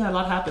 a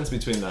lot happens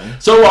between then.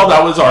 So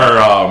that was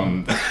our.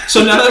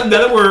 So now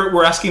that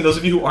we're asking those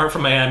of you who aren't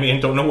from Miami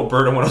and don't know what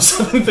Bird and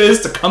 107th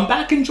is to come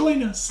back and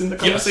join us in the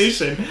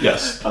conversation.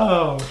 Yes.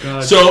 Oh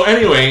god. So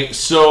anyway,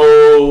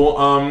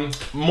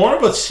 more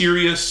of a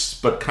serious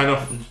but kind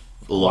of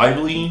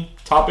lively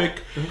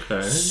topic.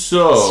 Okay.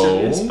 So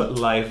serious but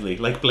lively,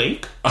 like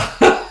Blake.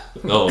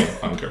 No, I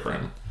don't care for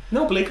him.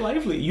 No, Blake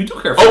Lively. You do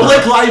care for him.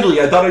 Blake Lively.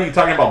 I thought you were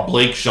talking about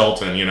Blake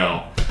Shelton, you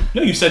know.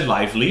 No, you said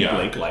Lively. Yeah.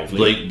 Blake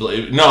Lively.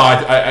 Blake. No,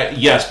 I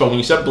yes, but when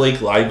you said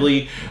Blake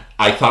Lively,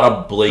 I thought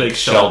of Blake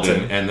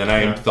Shelton. And then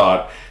I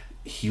thought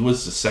he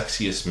was the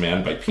sexiest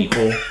man by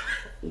people.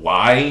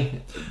 Why?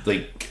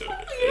 Like,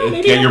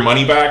 get your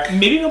money back?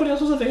 Maybe nobody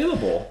else was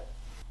available.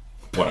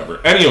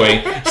 Whatever.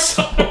 Anyway,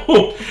 so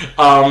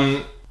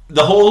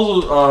the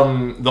whole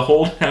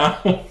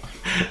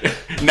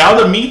now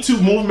the Me Too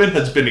movement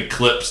has been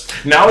eclipsed.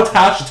 Now it's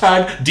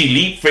hashtag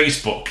delete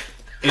Facebook.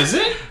 Is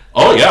it?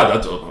 Oh yeah,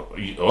 that's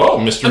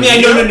Mr. I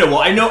mean, no. Well,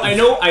 I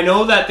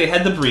know that they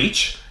had the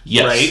breach,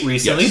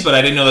 recently, but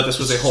I didn't know that this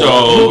was a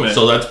whole movement.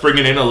 So let's bring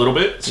it in a little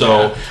bit.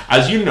 So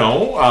as you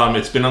know,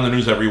 it's been on the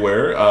news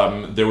everywhere.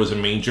 There was a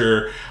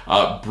major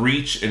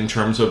breach in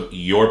terms of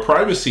your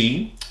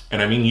privacy.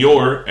 And I mean the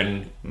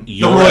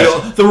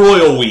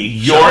royal we.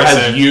 Your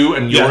as you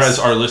and your as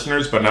our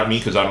listeners, but not me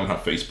because I don't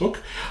have Facebook.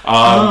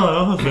 I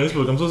don't have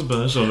Facebook. I'm so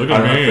special. Look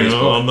at me.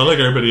 I'm not like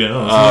everybody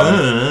else.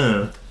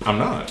 I'm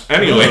not.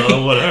 Anyway,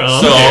 whatever.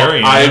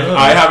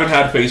 I haven't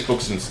had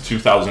Facebook since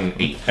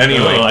 2008.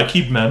 Anyway, I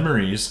keep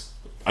memories.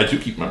 I do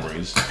keep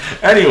memories.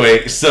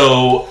 Anyway,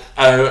 so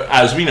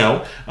as we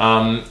know,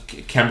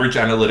 Cambridge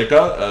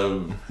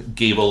Analytica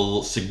gave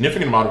a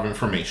significant amount of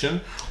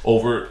information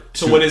over to...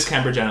 So what is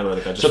Cambridge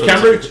Analytica? So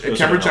Cambridge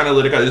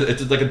Analytica,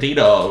 it's like a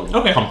data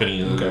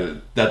company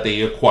that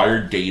they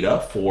acquired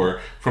data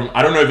from,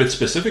 I don't know if it's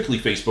specifically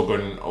Facebook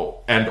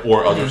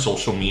or other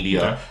social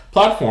media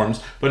platforms,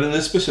 but in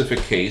this specific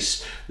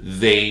case,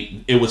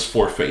 it was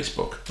for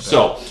Facebook. Okay.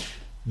 So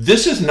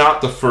this is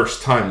not the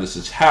first time this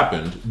has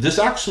happened.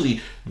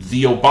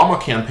 The Obama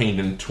campaign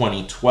in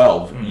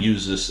 2012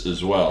 used this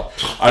as well.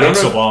 I don't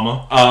know,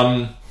 Obama.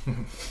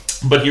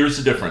 But here's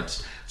the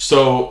difference.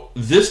 So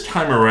this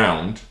time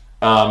around,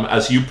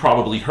 as you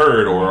probably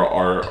heard, or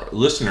our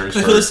listeners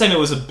heard, for this time it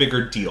was a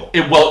bigger deal.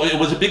 It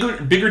was a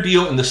bigger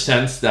deal in the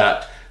sense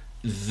that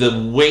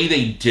the way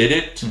they did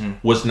it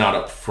was not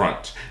up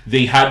front.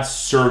 They had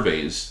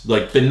surveys,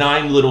 like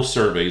benign little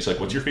surveys, like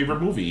what's your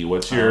favorite movie?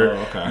 What's your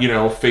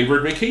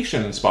favorite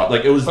vacation spot?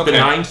 Like it was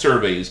benign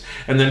surveys,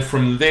 and then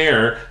from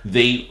there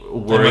they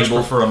were able,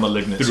 prefer a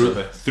malignant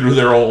survey. Through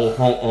their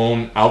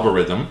own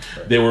algorithm,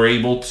 they were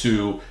able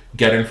to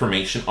get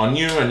information on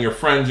you and your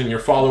friends and your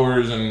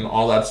followers and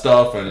all that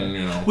stuff,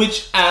 and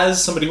which,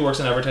 as somebody who works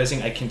in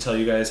advertising, I can tell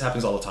you guys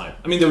happens all the time.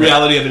 I mean, the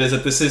reality of it is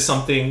that this is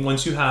something,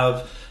 once you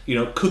have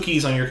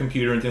cookies on your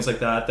computer and things like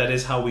that. That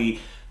is how we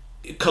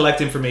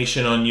collect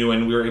information on you,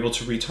 and we were able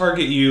to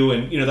retarget you.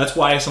 And that's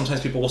why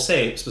sometimes people will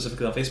say,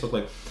 specifically on Facebook,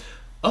 like,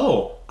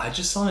 oh, I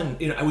just saw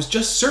I was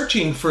just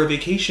searching for a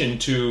vacation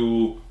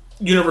to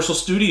Universal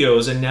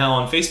Studios, and now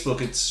on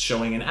Facebook it's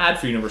showing an ad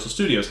for Universal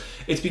Studios.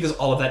 It's because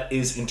all of that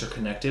is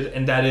interconnected,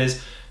 and that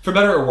is, for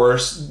better or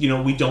worse,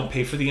 we don't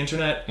pay for the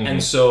internet,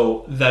 and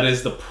so that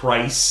is the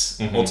price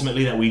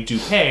ultimately that we do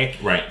pay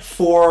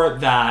for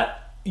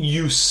that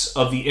use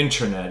of the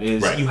internet.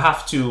 Is you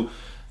have to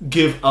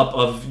give up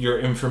of your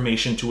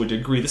information to a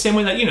degree, the same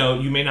way that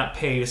you may not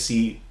pay to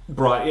see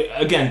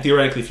again,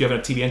 theoretically, if you have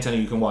a TV antenna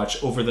you can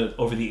watch over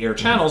the air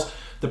channels,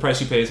 the price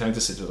you pay is having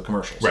to sit through the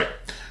commercials. Right.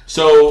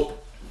 So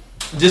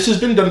this has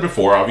been done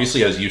before,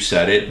 obviously, as you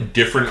said it.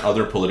 Different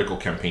other political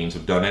campaigns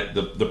have done it.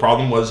 The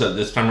problem was that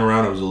this time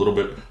around it was a little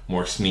bit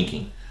more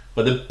sneaky.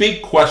 But the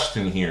big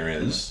question here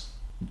is,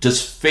 does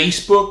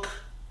Facebook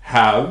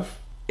have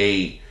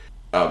a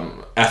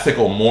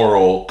ethical,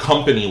 moral,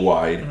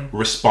 company-wide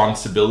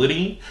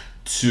responsibility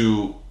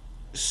to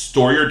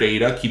store your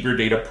data, keep your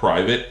data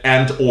private,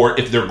 and or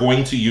if they're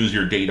going to use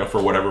your data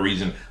for whatever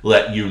reason,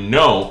 let you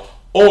know?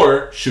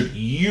 Or should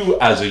you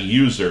as a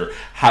user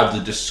have the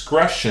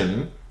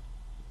discretion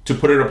to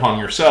put it upon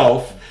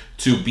yourself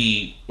to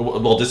be,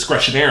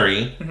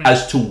 discretionary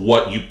as to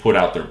what you put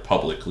out there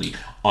publicly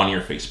on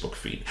your Facebook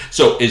feed?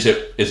 So is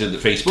it the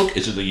Facebook?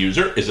 Is it the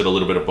user? Is it a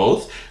little bit of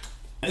both?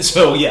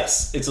 So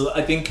yes,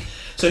 I think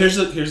so. Here's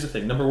the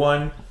thing. Number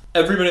one,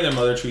 everybody and their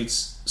mother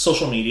treats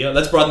social media.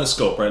 Let's broaden the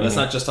scope, right? Let's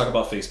not just talk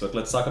about Facebook.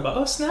 Let's talk about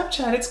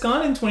Snapchat. It's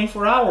gone in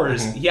 24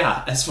 hours.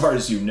 Yeah, as far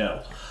as you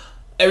know.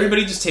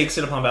 Everybody just takes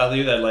it upon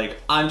value that, like,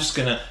 I'm just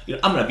gonna,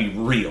 I'm gonna be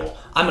real.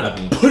 I'm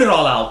gonna put it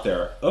all out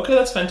there. Okay,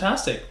 that's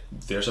fantastic.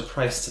 There's a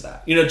price to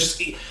that.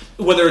 Just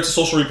whether it's a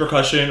social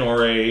repercussion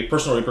or a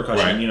personal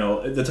repercussion.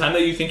 Right. The time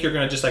that you think you're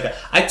gonna just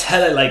I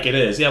tell it like it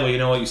is. Yeah, well, you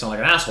know what? You sound like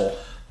an asshole.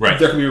 Right.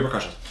 There can be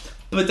repercussions.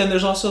 But then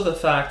there's also the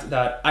fact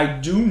that I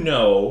do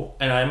know,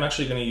 and I'm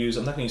actually going to use,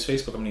 I'm not going to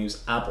use Facebook, I'm going to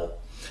use Apple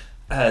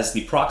as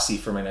the proxy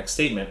for my next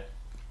statement.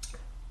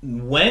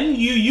 When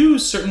you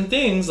use certain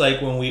things,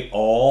 like when we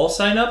all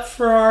sign up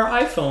for our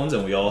iPhones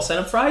and we all sign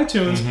up for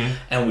iTunes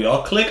and we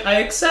all click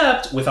I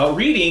accept without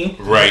reading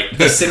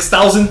the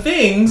 6,000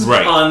 things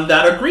on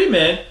that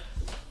agreement,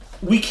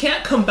 we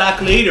can't come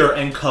back later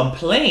and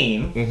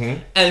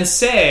complain and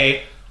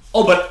say,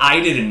 oh, but I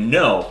didn't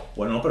know.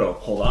 Well, no, pero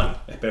hold on.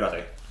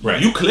 Espérate. Right.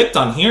 You clicked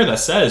on here that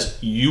says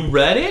you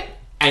read it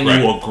and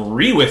you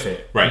agree with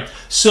it. Right.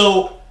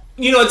 So,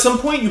 at some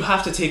point you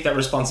have to take that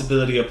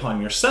responsibility upon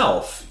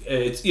yourself.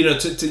 It's,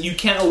 you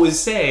can't always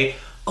say,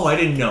 oh, I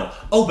didn't know.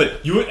 Oh,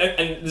 but you,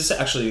 and this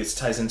actually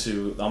ties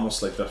into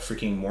almost like the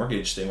freaking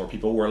mortgage thing where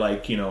people were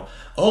like,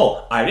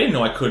 oh, I didn't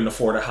know I couldn't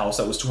afford a house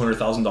that was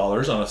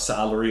 $200,000 on a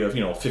salary of,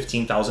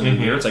 $15,000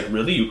 a year. It's like,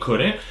 really? You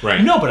couldn't? Right.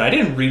 No, but I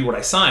didn't read what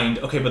I signed.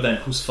 Okay, but then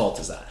whose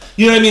fault is that?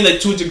 You know what I mean? Like,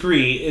 to a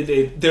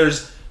degree,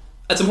 there's,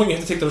 at some point you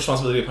have to take the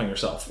responsibility upon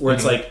yourself, where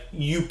it's like,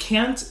 you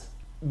can't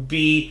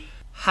be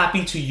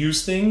happy to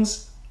use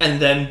things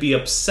and then be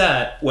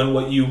upset when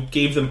what you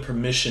gave them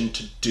permission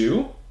to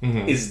do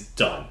is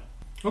done.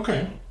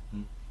 Okay.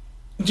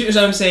 Do you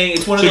know what I'm saying?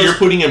 It's one of those. So you're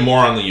putting it more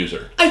on the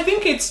user. I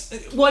think it's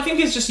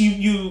just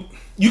you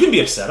can be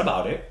upset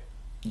about it.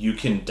 You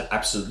can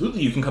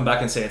absolutely, you can come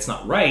back and say it's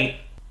not right.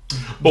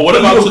 But what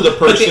about to the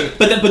person?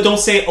 But don't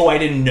say, oh, I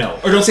didn't know,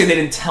 or don't say they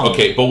didn't tell me.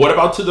 Okay, but what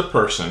about to the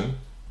person?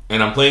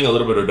 And I'm playing a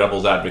little bit of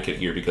devil's advocate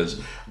here because,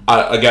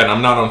 again,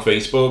 I'm not on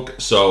Facebook.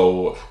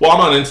 So,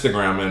 I'm on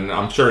Instagram, and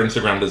I'm sure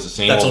Instagram does the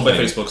same thing. That's owned by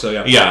Facebook, so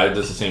yeah. Yeah, it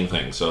does the same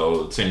thing.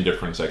 So, same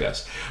difference, I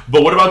guess.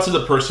 But what about to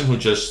the person who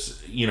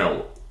just,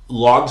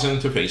 logs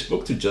into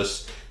Facebook to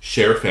just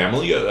share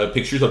family,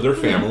 pictures of their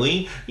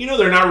family?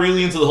 They're not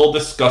really into the whole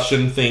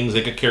discussion things.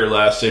 They could care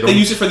less. They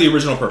use it for the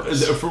original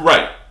purpose.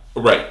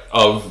 Right.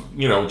 Of,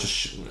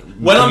 just...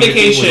 Went on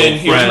vacation,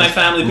 here's my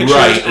family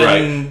pictures,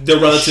 and their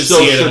relatives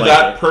see it. So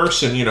that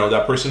person,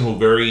 that person who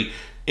very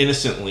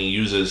innocently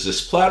uses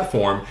this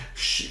platform,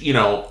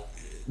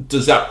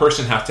 does that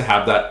person have to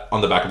have that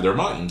on the back of their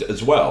mind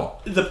as well?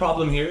 The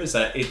problem here is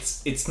that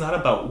it's not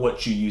about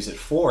what you use it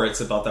for. It's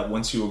about that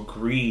once you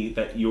agree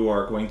that you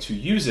are going to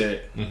use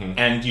it,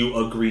 and you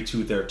agree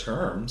to their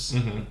terms...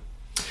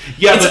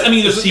 Yeah, but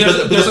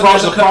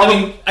the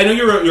problem. I know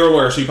you're a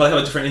lawyer, so you probably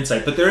have a different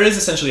insight. But there is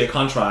essentially a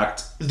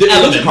contract. There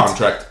is a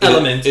contract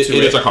element to it.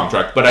 It is a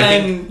contract, but I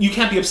think you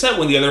can't be upset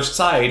when the other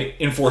side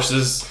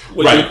enforces.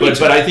 But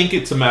I think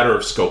it's a matter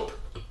of scope.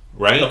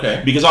 Right?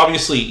 Okay. Because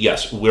obviously,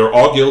 yes, we're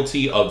all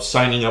guilty of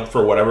signing up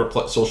for whatever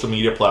social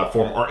media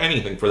platform or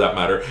anything for that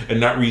matter, and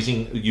not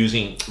reading the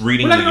user.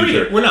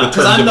 We're not,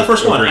 because I'm the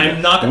first one.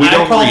 I'm not.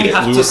 I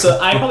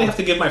probably have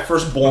to give my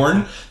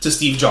firstborn to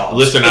Steve Jobs.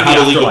 Listen, I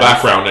have a legal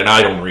background, and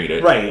I don't read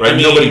it. Right?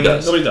 Nobody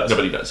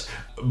does.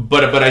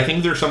 But I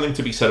think there's something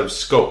to be said of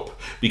scope,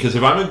 because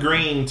if I'm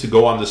agreeing to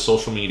go on this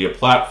social media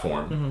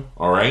platform,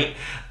 all right,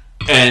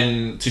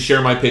 and to share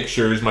my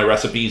pictures, my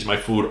recipes, my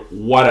food,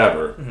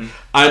 whatever,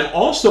 I'm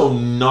also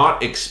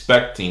not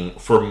expecting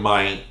for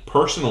my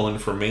personal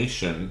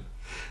information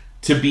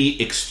to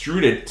be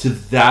extruded to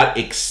that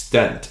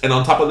extent. And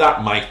on top of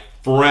that, my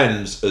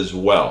friends as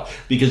well.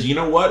 Because you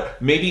know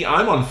what? Maybe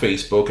I'm on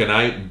Facebook and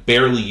I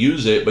barely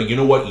use it, but you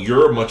know what?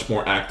 You're a much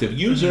more active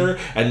user,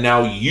 and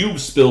now you've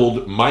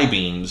spilled my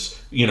beans,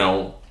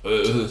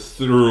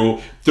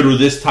 through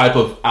this type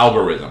of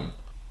algorithm.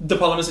 The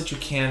problem is that you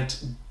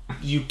can't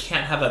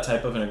have that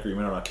type of an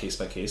agreement on a case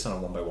by case, on a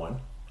one by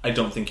one. I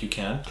don't think you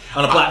can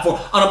on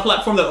a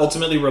platform that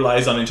ultimately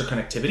relies on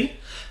interconnectivity.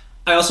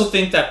 I also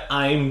think that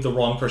I'm the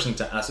wrong person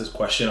to ask this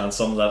question on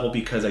some level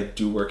because I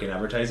do work in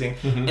advertising,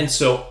 and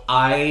so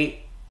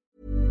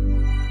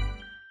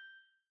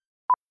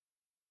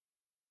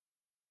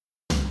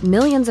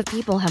Millions of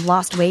people have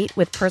lost weight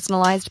with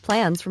personalized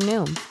plans from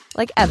Noom.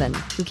 Like Evan,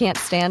 who can't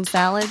stand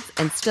salads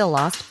and still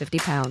lost 50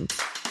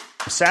 pounds.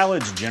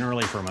 Salads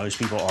generally for most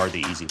people are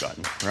the easy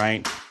button,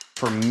 right?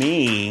 For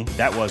me,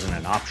 that wasn't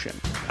an option.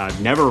 I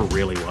never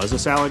really was a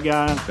salad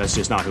guy. That's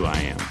just not who I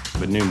am.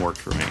 But Noom worked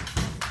for me.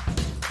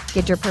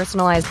 Get your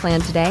personalized plan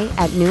today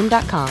at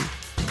Noom.com.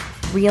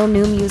 Real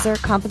Noom user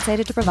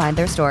compensated to provide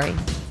their story.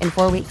 In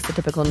 4 weeks, the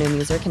typical Noom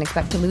user can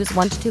expect to lose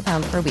 1 to 2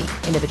 pounds per week.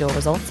 Individual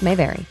results may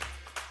vary.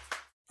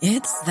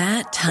 It's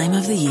that time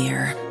of the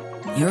year.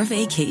 Your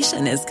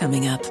vacation is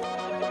coming up.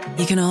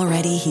 You can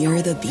already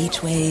hear the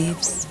beach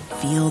waves,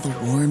 feel the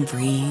warm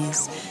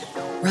breeze,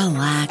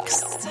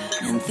 relax,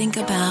 and think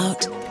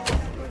about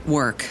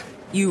work.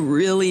 You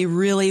really,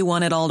 really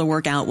want it all to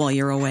work out while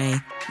you're away.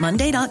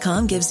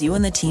 Monday.com gives you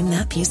and the team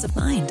that peace of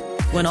mind.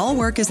 When all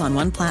work is on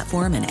one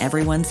platform and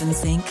everyone's in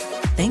sync,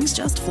 things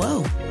just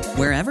flow.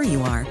 Wherever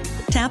you are,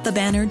 tap the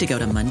banner to go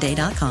to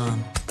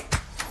Monday.com.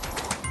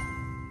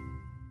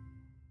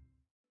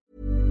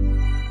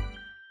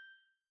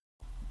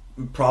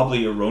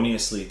 Probably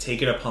erroneously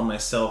take it upon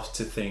myself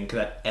to think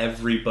that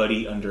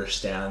everybody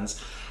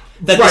understands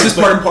that this is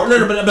part and parcel.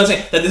 No, but I'm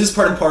saying that this is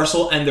part and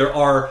parcel, and there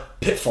are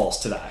pitfalls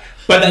to that.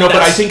 But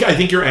I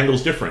think your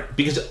angle's different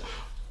because,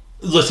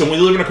 listen, we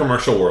live in a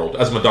commercial world.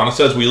 As Madonna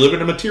says, we live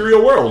in a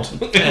material world.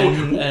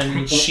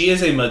 and she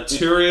is a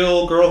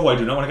material girl who I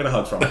do not want to get a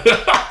hug from.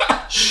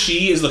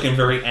 She is looking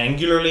very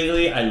angular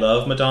lately. I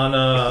love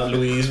Madonna,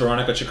 Louise,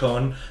 Veronica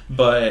Chacon,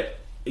 but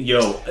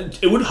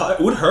it would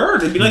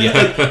hurt. It'd be like,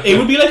 it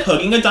would be like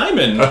hugging a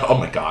diamond. Oh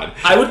my god,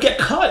 I would get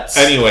cuts.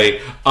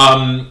 Anyway,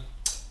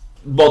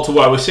 well, to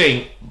what I was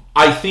saying,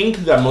 I think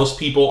that most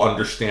people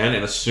understand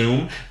and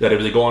assume that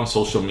if they go on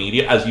social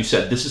media, as you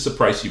said, this is the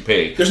price you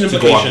pay. There's an to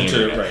go on the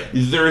implication internet. Right.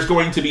 There's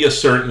going to be a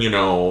certain,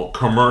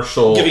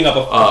 commercial giving up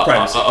of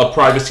privacy. A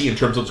privacy in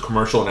terms of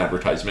commercial and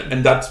advertisement,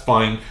 and that's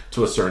fine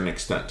to a certain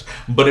extent.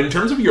 But in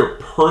terms of your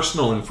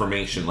personal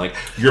information, like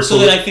your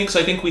I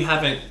think we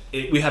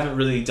haven't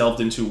really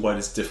delved into what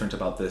is different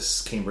about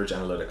this Cambridge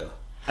Analytica.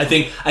 I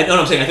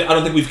don't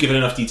think we've given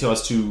enough detail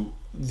as to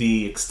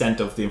the extent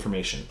of the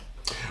information.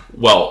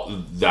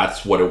 Well,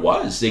 that's what it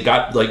was. They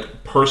got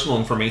personal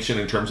information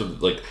in terms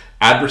of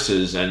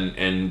addresses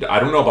and I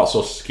don't know about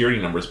social security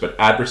numbers, but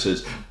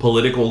addresses,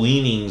 political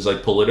leanings,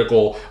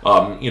 political,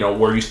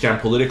 where you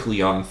stand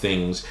politically on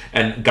things,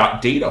 and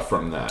got data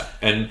from that.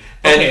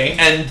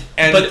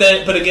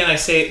 But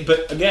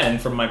again,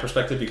 from my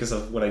perspective, because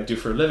of what I do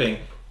for a living,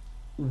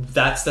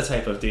 that's the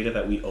type of data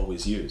that we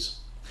always use.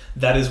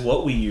 That is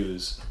what we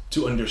use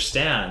to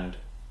understand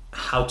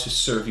how to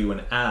serve you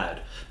an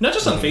ad. Not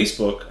just on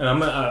Facebook, and I'm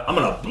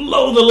gonna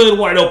blow the lid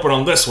wide open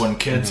on this one,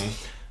 kids.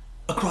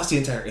 Across the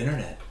entire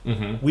internet,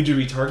 we do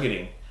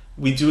retargeting.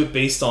 We do it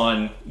based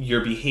on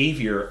your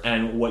behavior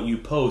and what you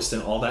post,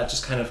 and all that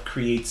just kind of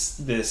creates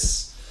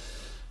this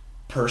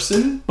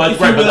person. But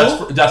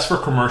that's for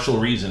commercial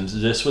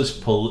reasons. This was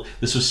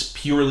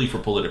purely for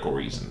political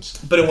reasons.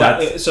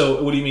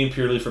 So what do you mean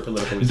purely for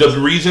political reasons?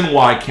 The reason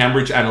why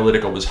Cambridge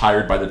Analytica was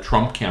hired by the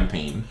Trump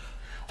campaign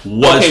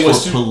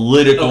was for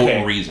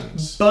political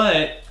reasons.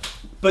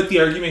 But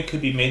the argument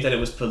could be made that it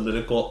was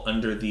political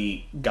under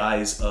the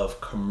guise of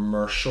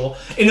commercial.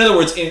 In other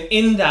words,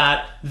 in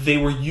that they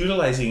were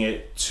utilizing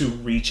it to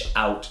reach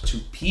out to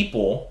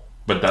people.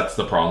 But that's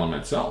the problem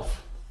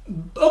itself.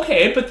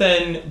 Okay, but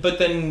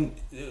then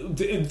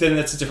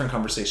that's a different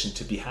conversation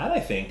to be had, I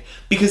think.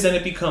 Because then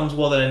it becomes,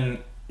 well then,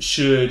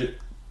 should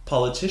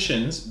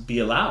politicians be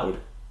allowed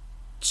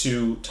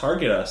to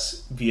target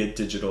us via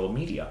digital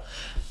media?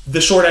 The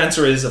short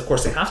answer is, of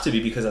course, they have to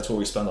be, because that's where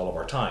we spend all of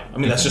our time. I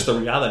mean, that's just the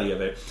reality of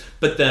it.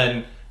 But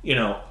then,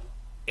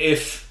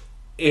 if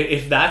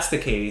that's the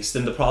case,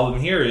 then the problem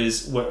here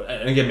is,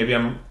 and again, maybe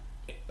I'm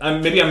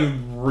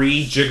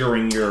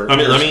rejiggering your.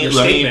 Let me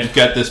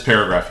get this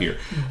paragraph here.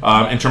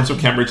 In terms of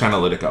Cambridge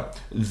Analytica,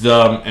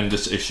 and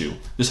this issue,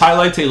 this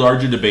highlights a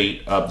larger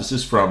debate. This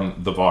is from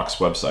the Vox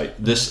website.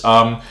 This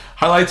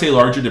highlights a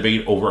larger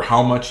debate over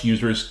how much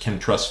users can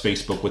trust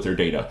Facebook with their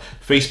data.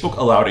 Facebook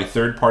allowed a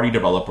third-party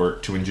developer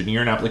to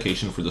engineer an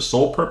application for the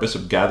sole purpose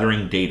of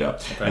gathering data,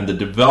 and the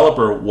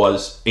developer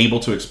was able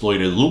to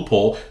exploit a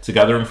loophole to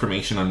gather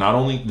information on not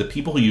only the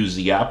people who use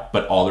the app,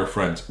 but all their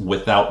friends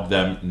without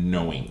them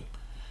knowing.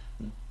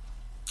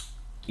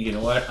 You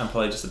know what? I'm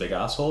probably just a big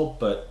asshole,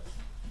 but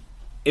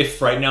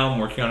if right now I'm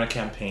working on a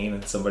campaign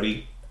and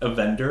somebody a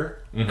vendor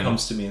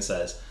comes to me and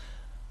says,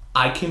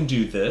 I can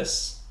do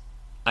this,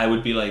 I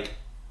would be like,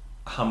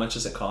 how much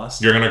does it cost?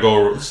 You're gonna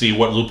go see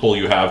what loophole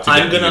you have.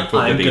 I'm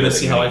gonna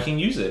see how I can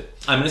use it.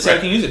 I'm gonna see how I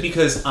can use it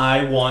because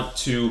I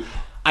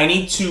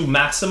need to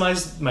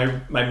maximize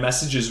my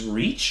message's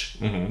reach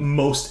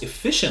most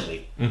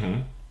efficiently.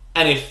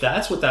 And if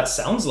that's what that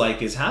sounds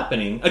like is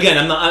happening,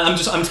 again,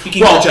 I'm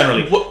speaking more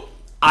generally.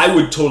 I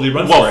would totally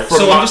run for it.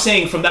 So I'm just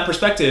saying, from that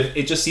perspective,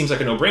 it just seems like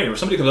a no-brainer. If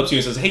somebody comes up to you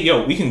and says, "Hey,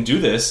 yo, we can do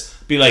this,"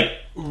 be like,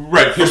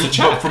 right? Here's the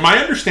check. From my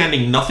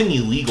understanding, nothing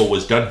illegal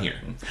was done here.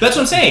 That's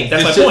what I'm saying.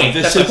 That's my point.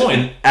 This is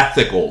an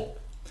ethical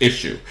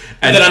issue.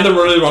 And then I'm the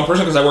really wrong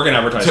person because I work in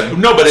advertising.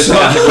 No, but it's an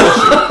ethical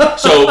issue.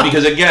 So,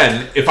 because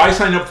again, if I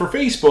sign up for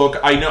Facebook,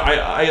 I know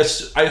I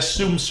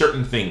assume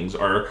certain things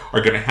are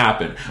going to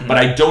happen, but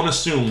I don't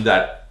assume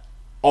that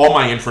all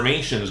my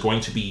information is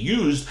going to be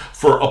used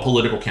for a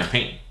political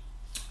campaign.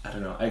 I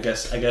don't know. I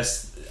guess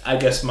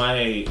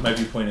my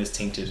viewpoint is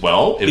tainted.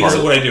 Well, because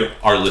of what I do.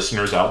 Our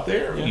listeners out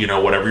there,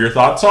 whatever your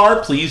thoughts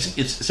are, please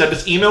send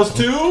us emails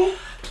to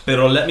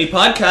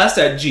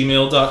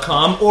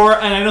peroletmepodcast@gmail.com,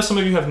 and I know some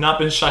of you have not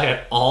been shy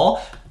at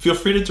all. Feel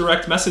free to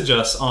direct message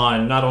us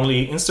on not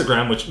only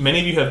Instagram, which many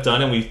of you have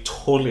done and we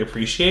totally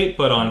appreciate,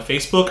 but on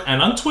Facebook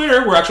and on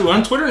Twitter. We're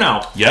on Twitter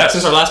now. Yes.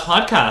 Since our last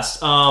podcast.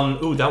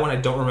 That one I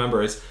don't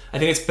remember. I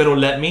think it's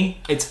Peroletme.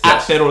 It's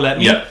at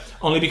Peroletme. Yep.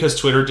 Only because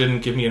Twitter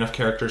didn't give me enough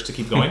characters to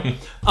keep going.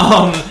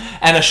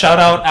 And a shout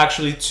out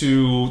actually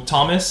to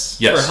Thomas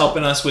for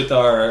helping us with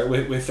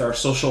our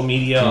social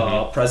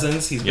media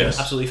presence. He's been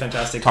absolutely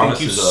fantastic. Thomas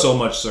Thank you so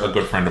much, sir. A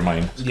good friend of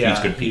mine. Yeah, he's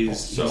good people.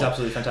 He's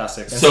absolutely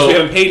fantastic. And so since we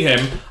haven't paid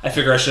him, I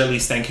figure I should at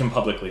least thank him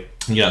publicly.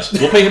 Yes,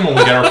 we'll pay him when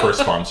we get our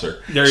first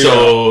sponsor. There you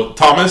go.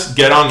 Thomas,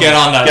 get on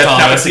that.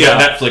 Thomas.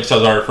 Netflix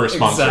as our first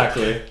sponsor.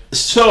 Exactly.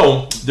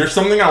 So there's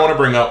something I want to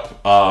bring up.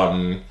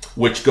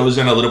 Which goes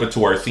in a little bit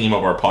to our theme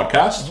of our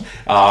podcast.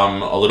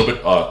 A little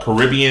bit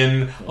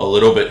Caribbean, a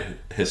little bit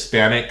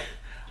Hispanic,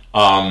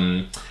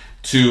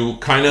 to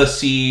kind of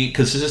see,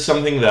 because this is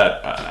something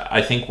that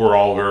I think we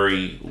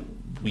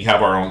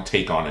have our own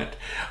take on it.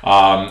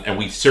 And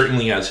we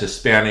certainly, as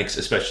Hispanics,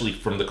 especially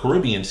from the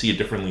Caribbean, see it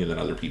differently than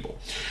other people.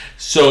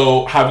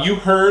 So, have you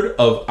heard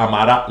of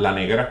Amara la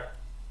Negra?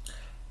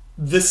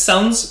 This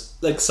sounds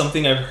like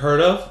something I've heard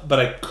of, but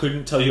I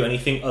couldn't tell you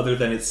anything other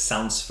than it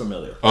sounds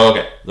familiar.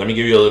 Okay, let me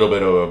give you a little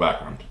bit of a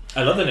background.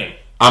 I love the name.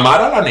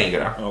 Amara la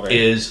Negra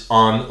is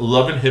on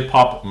Love and Hip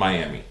Hop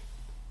Miami.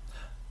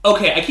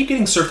 Okay, I keep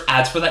getting served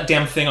ads for that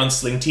damn thing on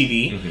Sling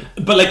TV,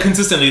 but like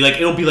consistently, like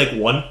it'll be like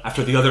one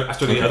after the other,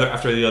 after the other,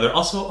 after the other.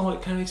 Also,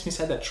 it kind of makes me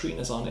sad that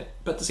Trina's on it,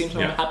 but at the same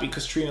time, I'm happy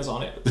because Trina's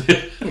on it.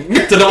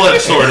 It's a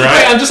double-edged sword,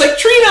 right? I'm just like,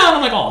 Trina! And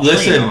I'm like, oh,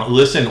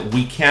 Listen,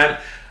 we can't...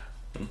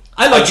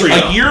 I like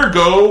Trina. A year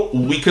ago,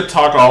 we could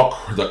talk all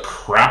the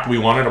crap we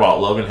wanted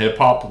about Love and Hip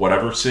Hop,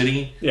 whatever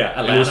city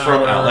Atlanta, it was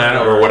from,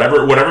 Atlanta or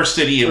whatever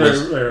city it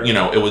was,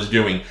 it was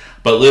doing.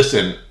 But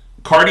listen,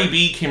 Cardi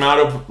B came out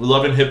of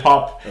Love and Hip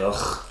Hop.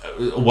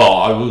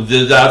 Well,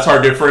 that's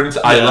our difference.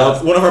 I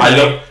love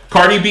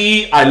Cardi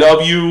B. I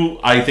love you.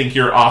 I think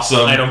you're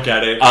awesome. I don't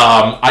get it.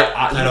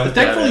 I don't.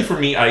 Thankfully for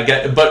me, I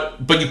get.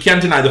 But you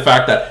can't deny the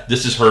fact that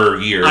this is her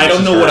year. I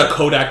don't know what a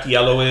Kodak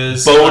Yellow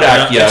is.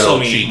 Kodak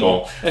Yellow,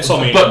 Chico.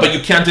 But you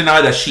can't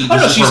deny that she's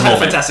had a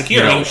fantastic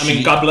year. I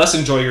mean, God bless.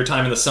 Enjoy your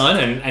time in the sun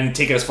and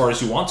take it as far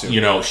as you want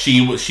to.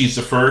 She's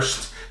the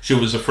first. She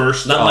was the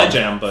first not my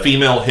jam, but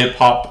female hip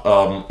hop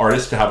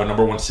artist to have a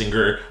number one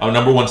single on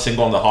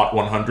the Hot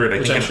 100.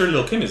 Which I'm sure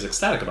Lil Kim is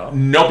ecstatic about.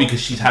 No, because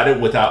she's had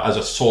it as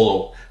a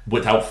solo,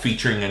 without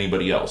featuring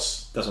anybody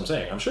else. That's what I'm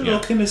saying. I'm sure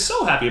Lil Kim is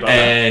so happy about that.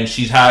 And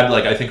she's had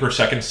I think her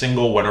second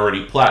single went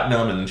already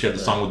platinum, and then she had the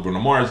song with Bruno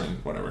Mars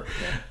and whatever.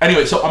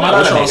 Anyway, so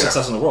Amara la Negra.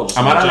 Success in the world.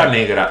 Amara la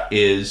Negra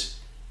is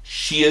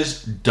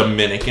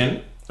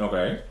Dominican.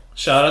 Okay.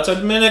 Shout out to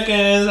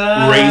Dominicans.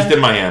 Raised in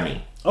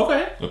Miami.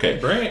 Okay.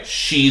 Great.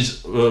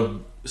 She's a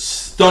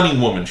stunning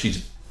woman.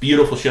 She's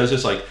beautiful. She has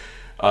this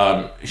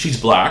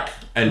she's black,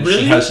 and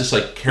she has this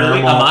caramel.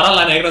 Really? Amara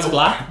la Negra's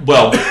black?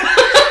 Well,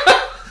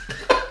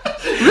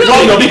 really?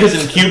 Well, no, because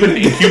in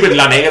Cuban,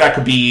 la Negra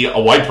could be a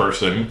white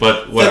person,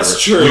 but whatever.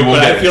 That's true.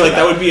 But I feel like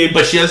that would be.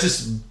 But she has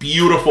this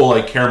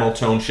beautiful caramel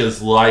tone. She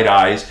has light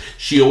eyes.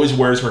 She always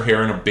wears her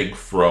hair in a big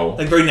fro.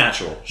 Very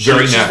natural. She's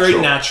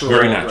very natural.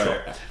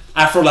 Right.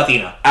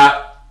 Afro-Latina.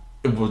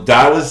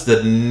 That was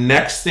the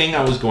next thing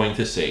I was going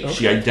to say. Okay.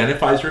 She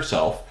identifies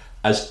herself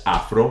as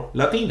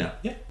Afro-Latina.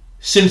 Yeah.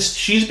 Since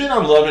she's been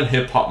on Love and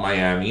Hip Hop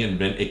Miami and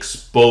been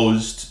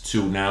exposed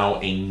to now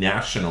a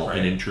national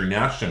and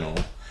international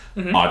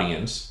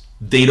audience,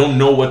 they don't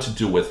know what to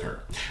do with her.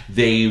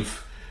 They've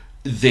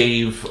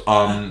it's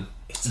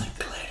like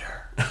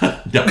glitter.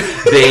 No,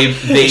 they've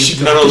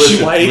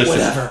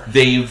whatever.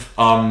 They've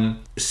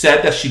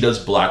said that she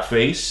does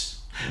blackface.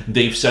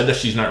 They've said that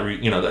she's not,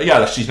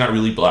 that she's not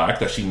really black.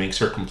 That she makes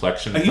her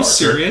complexion darker. Are you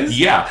serious?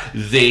 Yeah,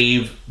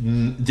 they've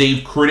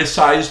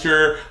criticized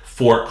her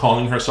for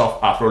calling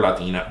herself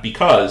Afro-Latina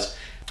because,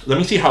 let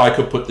me see how I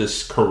could put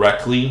this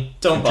correctly.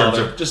 Don't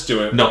bother. Just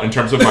do it. No, in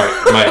terms of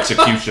my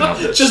execution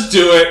of this. Just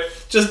do it.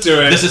 Just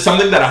do it. This is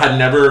something that I had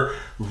never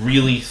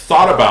really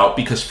thought about,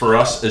 because for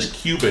us as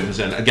Cubans,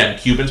 and again,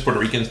 Cubans, Puerto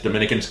Ricans,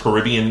 Dominicans,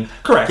 Caribbean,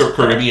 Correct.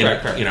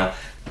 You know,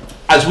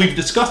 as we've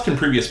discussed in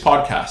previous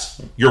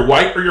podcasts, you're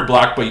white or you're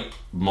black, but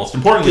most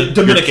importantly,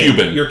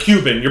 Dominican, you're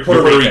Cuban. You're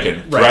Puerto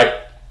Rican. Right?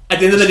 At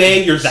the end of the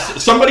day, you're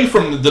that. Somebody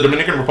from the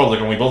Dominican Republic,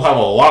 and we both have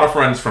a lot of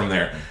friends from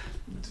there.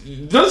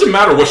 It doesn't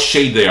matter what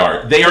shade they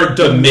are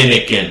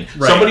Dominican.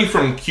 Right. Somebody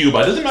from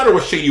Cuba, it doesn't matter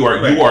what shade you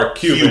are, you are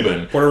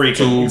Cuban. Puerto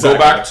Rican. To go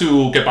back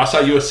to Que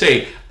Pasa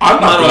USA, I'm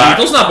not black.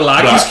 He's not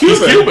black. He's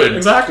Cuban.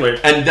 Exactly.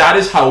 And that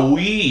is how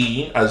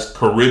we, as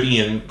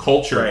Caribbean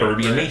culture,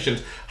 Caribbean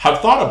nations, have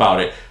thought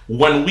about it.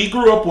 When we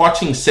grew up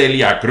watching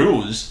Celia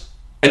Cruz,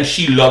 and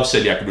she loves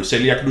Celia Cruz.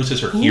 Celia Cruz is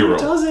her hero. Who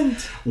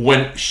doesn't?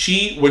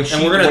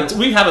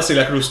 We have a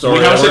Celia Cruz story.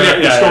 We have a Celia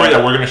Cruz story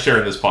that we're going to share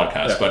in this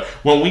podcast. Yeah. But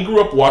when we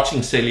grew up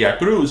watching Celia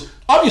Cruz,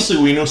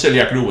 obviously we knew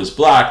Celia Cruz was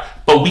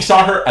black, but we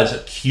saw her as a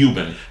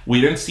Cuban.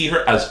 We didn't see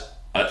her as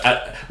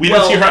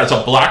didn't see her as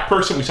a black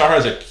person. We saw her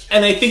as a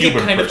And I think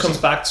Cuban it kind person. of comes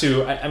back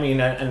to,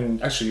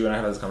 and actually you and I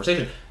have had this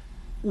conversation.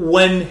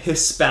 When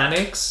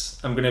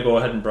Hispanics, I'm going to go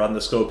ahead and broaden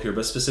the scope here,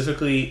 but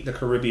specifically the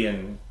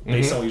Caribbean,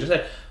 based on what you just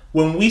said,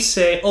 when we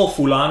say, oh,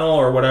 fulano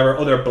or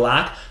whatever, they're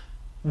black,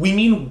 we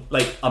mean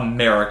like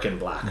American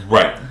black.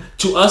 Right.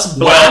 To us,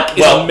 black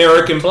is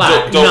American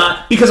black.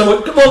 Not because of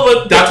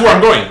what... that's where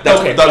I'm going.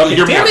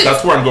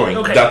 That's where I'm going.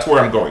 Okay. That's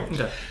where I'm going.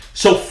 Okay.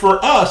 So for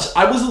us,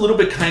 I was a little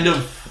bit kind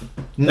of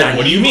naive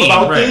what do you mean?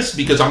 about this,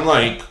 because I'm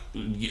like,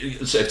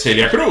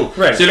 Celia Cruz.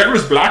 Right. Celia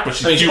Cruz is black, but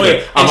she's Cuban.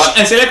 Okay.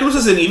 And Celia Cruz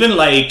isn't even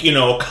like,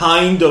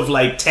 kind of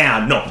like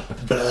tan. No,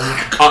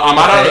 black.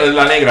 Amara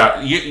La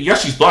Negra,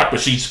 yes, she's black, but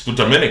she's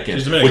Dominican.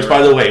 Which,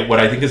 by the way, what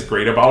I think is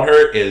great about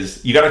her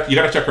is, you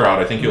gotta check her out.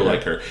 I think you'll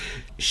like her.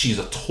 She's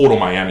a total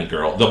Miami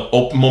girl.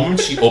 The moment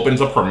she opens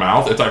up her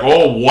mouth, it's like,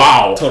 oh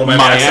wow, total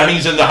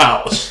Miami's in the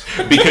house,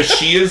 because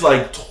she is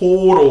like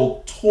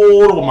total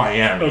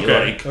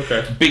Miami,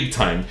 big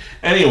time.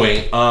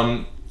 Anyway,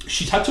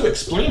 she's had to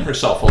explain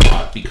herself a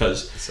lot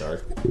because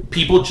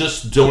people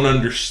just don't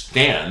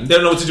understand. They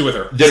don't know what to do with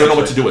her. They don't know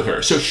what to do with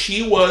her. So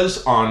she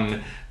was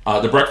on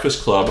The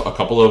Breakfast Club a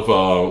couple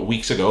of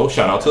weeks ago.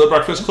 Shout out to The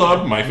Breakfast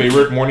Club, my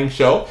favorite morning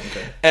show.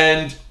 Okay.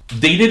 And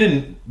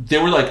they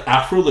were like,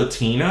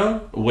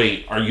 Afro-Latina?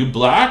 Wait, are you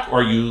black?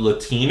 Are you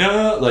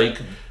Latina?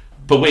 Like,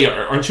 but wait,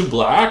 aren't you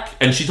black?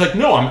 And she's like,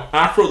 no, I'm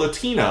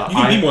Afro-Latina. You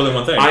can be more than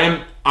one thing.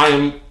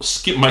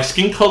 My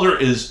skin color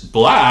is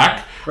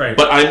black. Right.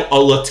 But I'm a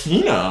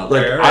Latina.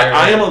 Like,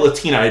 I am a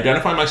Latina. I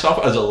identify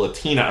myself as a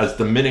Latina, as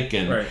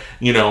Dominican.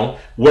 Right.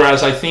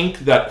 Whereas I think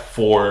that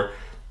for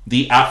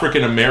the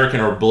African American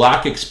or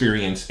black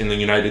experience in the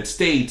United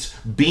States,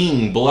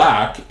 being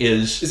black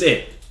is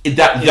it.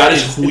 That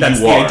is who you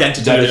are.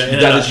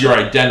 That is your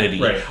identity.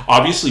 Right.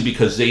 Obviously,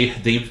 because they've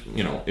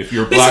if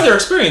you're black, this is their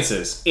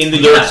experiences in the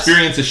their US.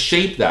 experiences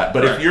shape that.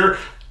 But if you're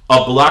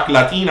a black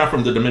Latina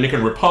from the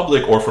Dominican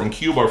Republic or from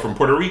Cuba or from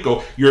Puerto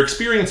Rico, your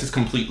experience is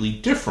completely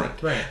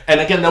different. Right. And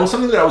again, that was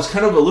something that I was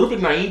kind of a little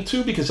bit naive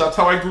to, because that's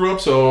how I grew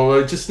up. So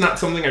it's just not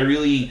something I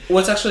really...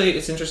 Well,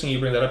 it's interesting you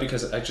bring that up,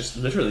 because I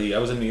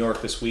was in New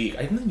York this week.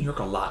 I'm in New York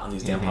a lot on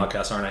these damn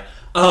podcasts, aren't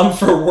I?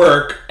 For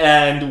work,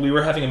 and we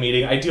were having a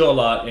meeting. I deal a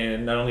lot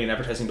in not only in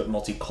advertising, but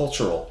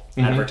multicultural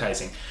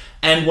advertising.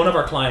 And one of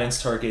our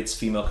clients targets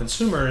female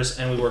consumers,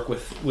 and we work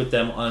with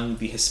them on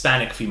the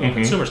Hispanic female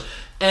consumers.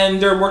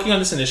 And they're working on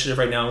this initiative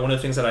right now. And one of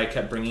the things that I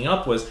kept bringing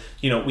up was,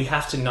 we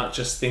have to not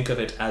just think of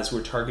it as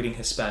we're targeting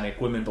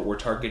Hispanic women, but we're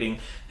targeting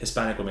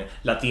Hispanic women,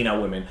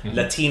 Latina women,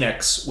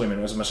 Latinx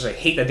women, as much as I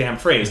hate that damn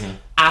phrase,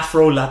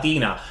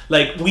 Afro-Latina.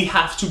 Like, we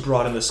have to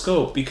broaden the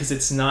scope, because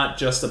it's not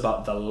just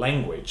about the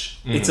language.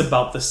 It's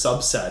about the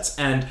subsets.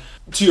 And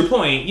to your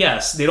point,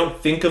 yes, they don't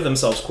think of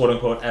themselves, quote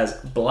unquote, as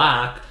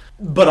black,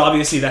 but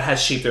obviously that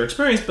has shaped their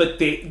experience. But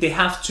they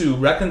have to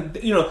reckon,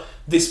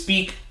 they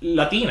speak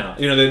Latina,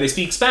 they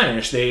speak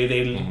Spanish, they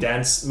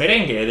dance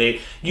merengue,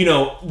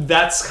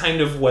 that's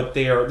kind of what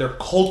they're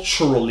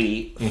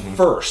culturally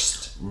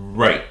first.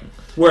 Right.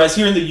 Whereas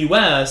here in the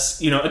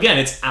US, again,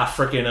 it's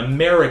African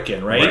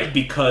American, right?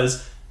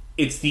 Because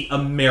it's the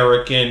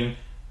American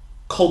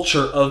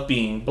culture of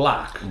being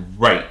black.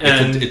 Right.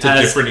 It's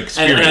a different experience.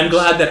 And I'm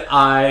glad that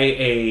I,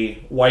 a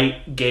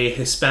white, gay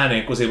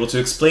Hispanic, was able to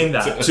explain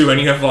that to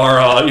any of our,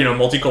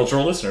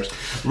 multicultural listeners.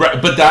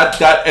 Right. But that,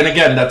 and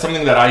again, that's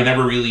something that I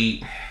never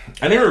really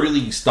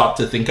stopped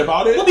to think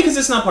about it. Well, because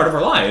it's not part of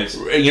our lives,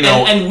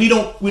 and we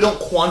don't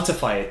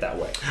quantify it that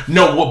way.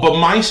 No, but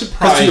my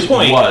surprise to your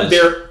point, was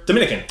they're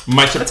Dominican.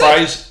 My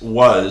surprise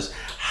was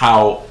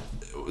how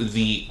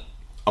the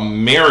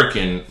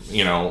American,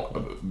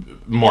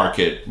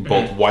 market,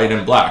 both white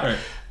and black,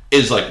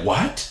 is like,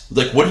 what?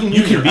 Like, what do you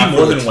mean? You can be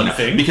more than one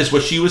thing. Because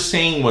what she was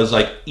saying was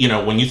like,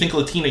 when you think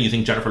Latina, you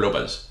think Jennifer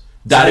Lopez.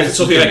 That is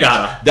Sofia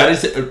Vergara. That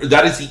is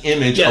the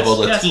image of a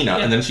Latina.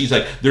 And then she's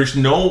like, there's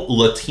no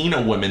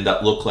Latina women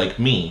that look like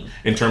me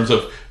in terms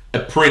of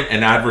print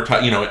and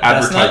advertising.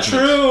 That's not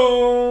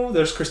true.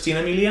 There's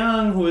Christina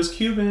Milian, who is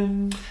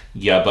Cuban.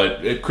 Yeah,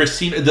 but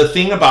Christina, the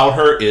thing about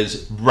her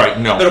is, right,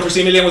 no. But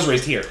Christina Milian was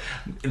raised here.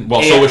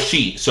 Well, so was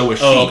she.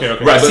 Oh, okay.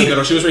 Right,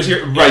 but she was raised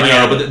here. Right,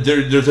 no, but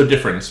there's a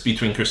difference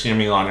between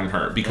Christina Milian and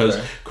her. Because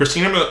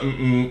Christina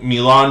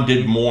Milian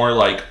did more,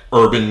 like,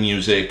 urban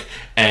music,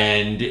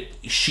 and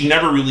she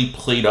never really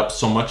played up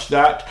so much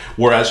that,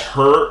 whereas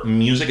her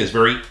music is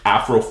very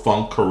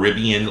Afro-funk,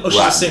 Caribbean. Oh, she's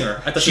Latin. a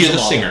singer. I thought She's a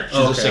singer.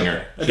 She's a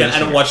singer. Okay. Again, I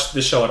don't watch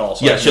this show at all.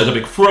 So yeah, she has a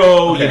big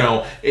fro. Okay. You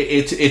know,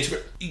 it's.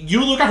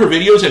 You look at her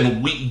videos,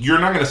 and you're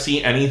not going to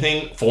see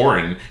anything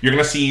foreign. You're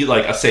going to see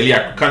like a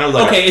Celia, kind of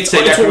like it's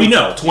what we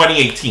know.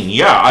 2018.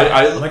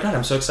 Yeah, oh my god,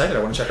 I'm so excited!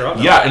 I want to check her out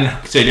now. Yeah,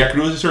 and Celia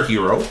Cruz is her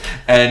hero,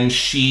 and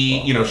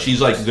she,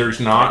 she's like, there's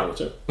not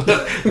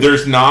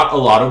a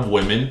lot of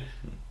women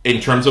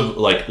in terms of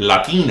like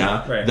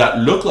Latina that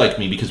look like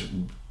me because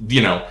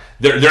they're not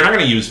going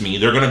to use me.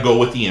 They're going to go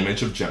with the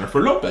image of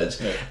Jennifer Lopez.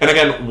 Right. And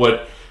again,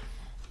 what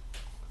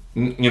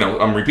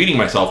I'm repeating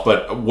myself,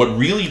 but what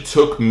really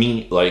took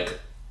me like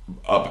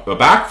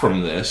aback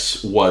from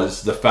this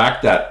was the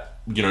fact that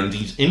in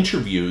these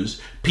interviews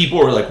people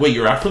were like, wait,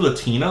 you're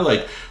Afro-Latina?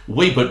 Like,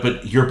 wait,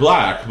 but you're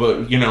black,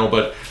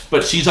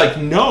 but she's like,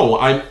 no,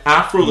 I'm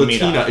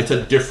Afro-Latina. It's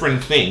a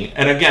different thing.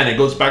 And again, it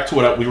goes back to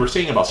what we were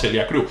saying about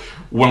Celia Cruz.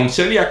 When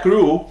Celia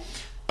Cruz,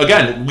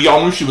 again, we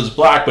all knew she was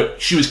black,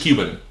 but she was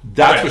Cuban.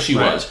 That's what she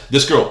was.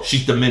 This girl,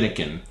 she's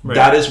Dominican.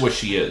 That is what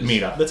she is.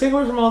 Mira, the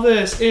takeaway from all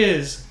this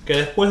is que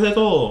después de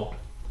todo,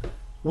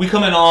 we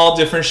come in all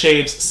different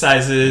shapes,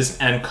 sizes,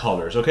 and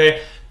colors,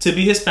 okay? To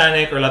be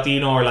Hispanic or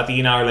Latino or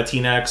Latina or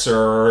Latinx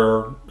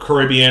or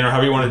Caribbean or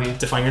however you want to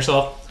define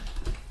yourself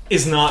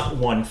is not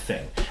one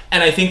thing.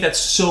 And I think that's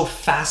so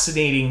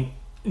fascinating,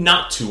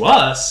 not to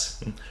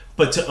us,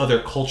 but to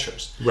other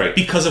cultures. Right.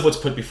 Because of what's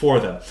put before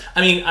them.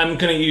 I mean, I'm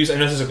going to use, I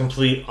know this is a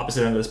complete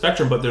opposite end of the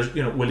spectrum, but there's,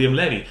 William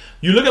Levy.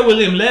 You look at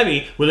William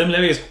Levy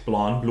is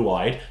blonde,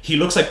 blue-eyed. He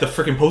looks like the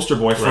freaking poster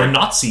boy for a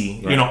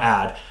Nazi,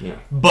 ad. Yeah.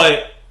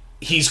 But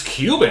he's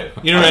Cuban.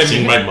 You know what I mean?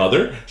 Seen my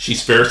mother.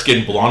 She's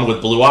fair-skinned, blonde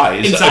with blue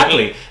eyes.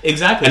 Exactly. And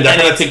that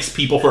kind of takes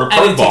people for a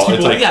curveball.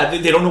 It's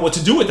like, they don't know what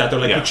to do with that. They're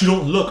like, but you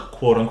don't look,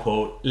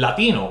 quote-unquote,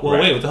 Latino. Well,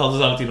 wait, what the hell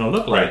does a Latino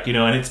look like?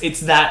 And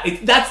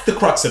that's the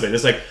crux of it.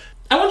 It's like,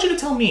 I want you to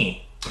tell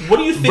me, what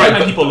do you think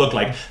my people look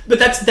like? But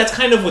that's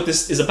kind of what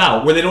this is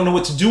about, where they don't know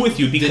what to do with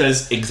you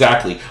because...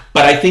 Exactly.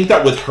 But I think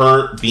that with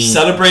her being...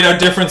 Celebrate our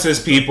differences,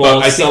 people.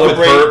 I think Celebrate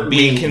with her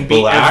being can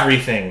black, be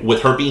everything.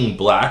 With her being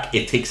black,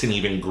 it takes an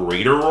even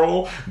greater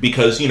role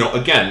because,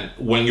 again,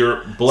 when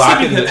you're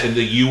black in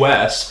the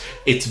U.S.,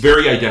 it's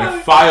very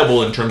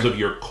identifiable in terms of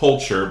your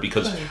culture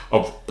because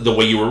of the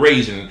way you were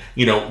raised and,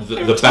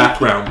 the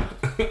background.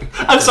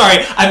 I'm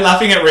sorry, I'm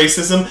laughing at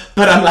racism,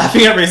 but I'm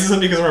laughing at racism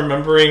because I'm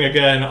remembering,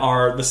 again,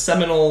 the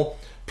seminal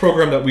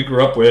program that we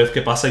grew up with,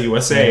 Que Pasa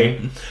USA,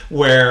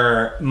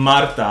 where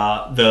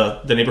Marta,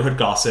 the neighborhood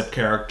gossip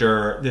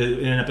character,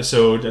 in an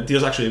episode that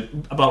deals actually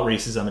about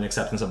racism and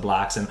acceptance of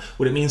blacks and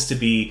what it means to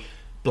be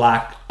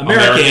black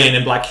American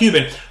and black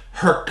Cuban.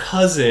 Her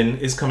cousin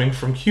is coming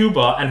from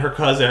Cuba, and her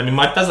cousin,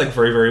 Marta's like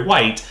very, very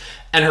white,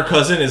 and her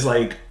cousin is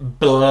like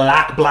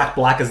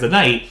black as the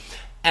night.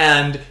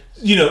 And,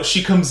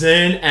 she comes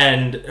in,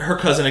 and her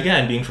cousin,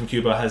 again, being from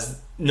Cuba,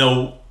 has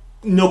no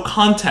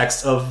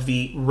context of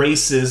the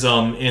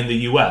racism in the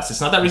U.S.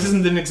 It's not that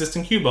racism didn't exist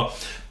in Cuba,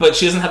 but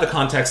she doesn't have the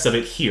context of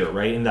it here,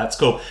 right, in that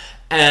scope.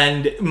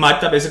 And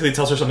Marta basically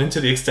tells her something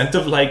to the extent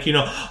of like,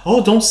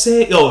 don't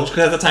say, because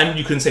at the time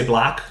you couldn't say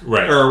black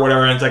or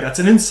whatever, and it's like, that's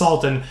an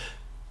insult, and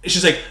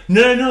she's like,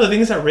 no, the thing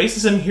is that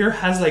racism here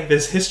has like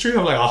this history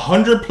of like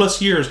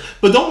 100+ years,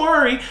 but don't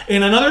worry,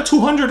 in another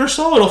 200 or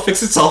so it'll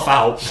fix itself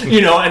out,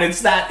 and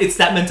it's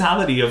that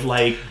mentality of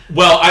like,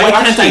 well, why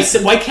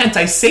can't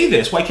I say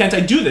this? Why can't I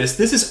do this?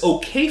 This is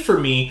okay for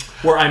me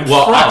where I'm from.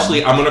 Well,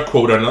 actually, I'm going to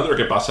quote another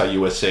Que Pasa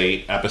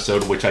USA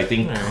episode, which I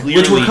think clearly...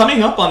 Which we're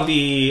coming up on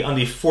the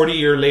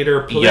 40-year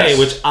later play,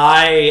 which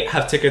I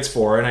have tickets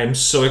for, and I'm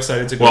so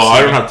excited to go see. Well,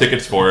 I don't have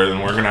tickets for it,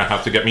 and we're going to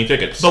have to get me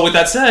tickets. But with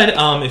that said,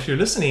 if you're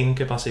listening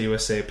Que Pasa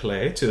USA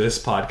play to this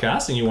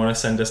podcast, and you want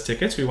to send us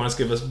tickets, you want to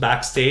give us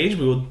backstage,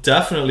 we will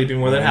definitely be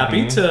more than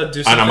happy to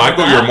do something. And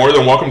Michael, you're more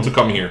than welcome to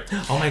come here.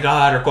 Oh my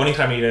God, or Connie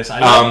Ramirez.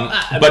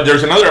 But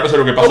there's another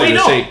episode of Que Pasa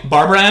USA.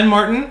 Barbara Ann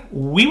Martin,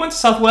 we went to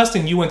Southwest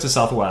and you went to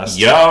Southwest.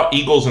 Yeah,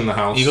 Eagles in the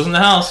house. Eagles in the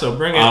house, so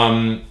bring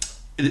it.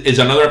 Is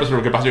another episode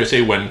of Que Pasa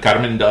USA when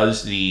Carmen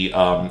does the,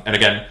 and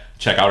again,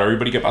 check out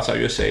everybody Que Pasa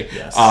USA.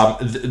 Yes.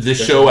 This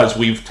show, as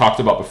we've talked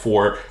about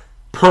before,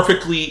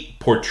 perfectly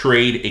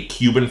portrayed a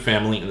Cuban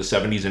family in the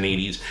 70s and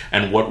 80s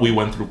and what we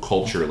went through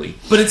culturally.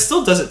 But it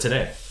still does it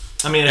today.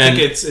 I think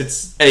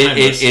it's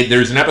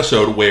there's an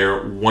episode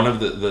where one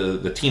of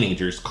the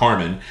teenagers,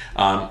 Carmen,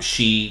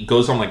 she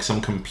goes on like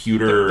some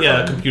computer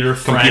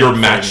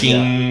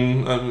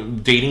matching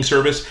dating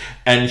service,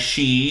 and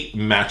she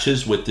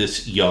matches with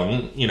this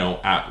young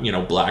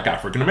black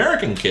African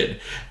American kid,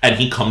 and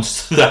he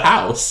comes to the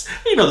house.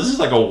 This is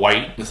like a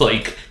white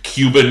like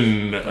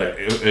Cuban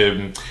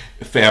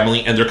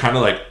family, and they're kind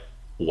of like,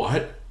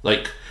 what,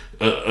 like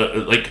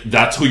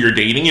that's who you're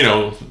dating?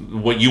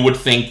 What you would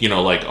think,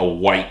 like a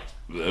white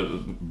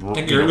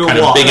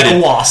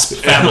a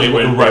WASP family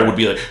would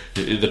be like,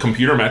 the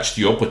computer matched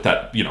you up with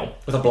that,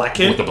 with a black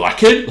kid? With a black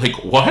kid?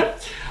 Like,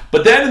 what?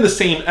 But then in the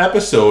same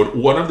episode,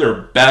 one of their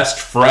best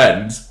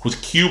friends, who's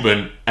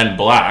Cuban and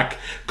black,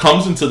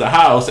 comes into the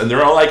house and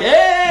they're all like,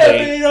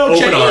 hey,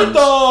 open arms.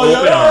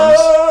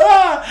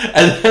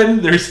 And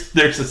then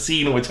there's a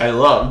scene which I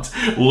loved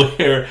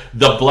where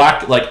the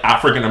black, like,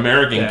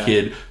 African-American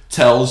kid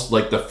tells,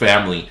 like, the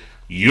family,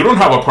 you don't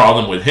have a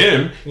problem with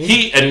him.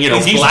 He's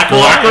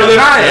blacker than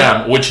I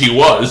am, which he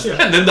was. Yeah.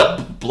 And then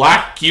the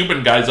black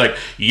Cuban guy's like,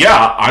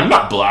 yeah, I'm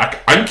not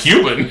black, I'm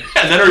Cuban.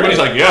 And then everybody's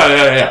like,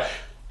 yeah.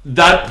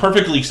 That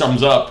perfectly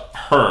sums up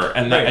her.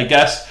 And I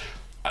guess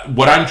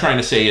what I'm trying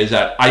to say is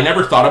that I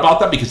never thought about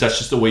that because that's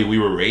just the way we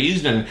were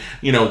raised. And,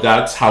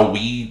 that's how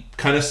we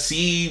kind of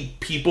see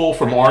people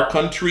from our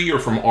country or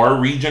from our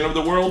region of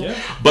the world. Yeah.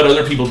 But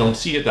other people don't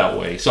see it that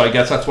way. So I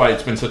guess that's why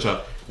it's been such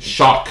a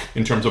shock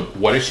in terms of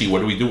what is she?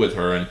 What do we do with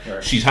her? And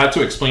she's had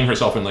to explain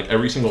herself in like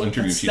every single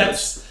interview she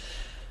does.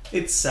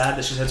 It's sad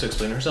that she's had to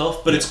explain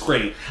herself, but it's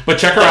great. But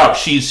check her out.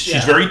 She's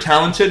very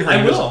talented. Her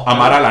name is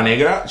Amara La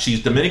Negra.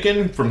 She's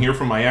Dominican from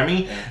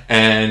Miami. Yeah.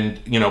 And,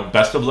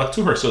 best of luck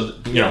to her. So,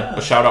 a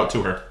shout out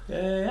to her.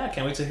 Yeah,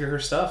 can't wait to hear her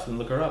stuff and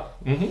look her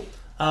up. Mm-hmm.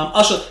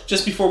 Also,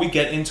 just before we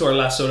get into our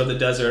last soda of the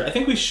desert, I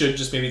think we should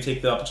just maybe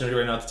take the opportunity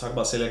right now to talk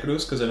about Celia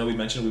Cruz, because I know we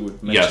mentioned we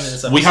would mention it in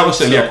this episode. We have a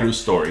Celia Cruz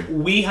story.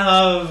 We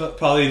have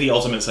probably the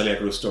ultimate Celia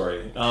Cruz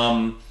story.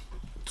 For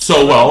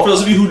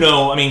those of you who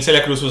know,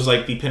 Celia Cruz was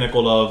like the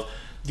pinnacle of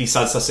the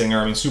salsa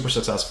singer. Super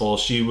successful.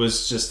 She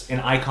was just an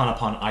icon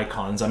upon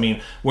icons.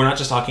 We're not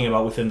just talking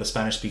about within the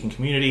Spanish-speaking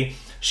community.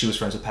 She was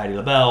friends with Patti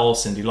LaBelle.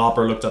 Cyndi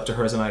Lauper looked up to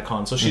her as an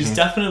icon. So she's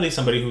definitely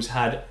somebody who's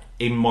had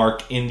a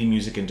mark in the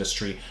music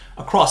industry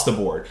across the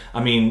board.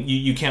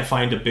 You can't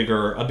find a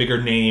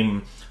bigger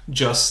name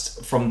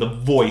just from the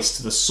voice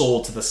to the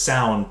soul to the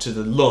sound to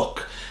the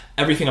look.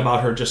 Everything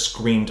about her just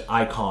screamed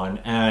icon,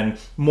 and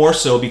more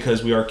so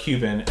because we are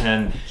Cuban,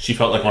 and she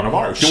felt like one of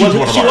ours. She was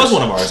one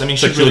of ours.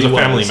 She really was a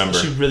family member.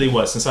 She really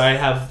was. Since I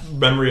have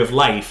memory of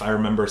life, I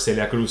remember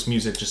Celia Cruz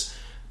music just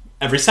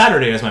every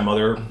Saturday as my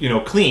mother,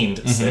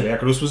 cleaned. Celia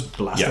Cruz was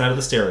blasting out of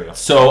the stereo.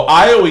 So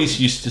I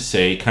always used to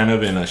say, kind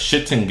of in a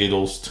shits and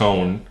giggles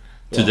tone,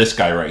 to this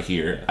guy right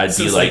here, I'd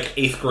be like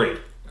 8th grade,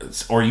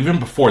 or even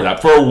before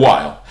that, for a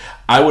while,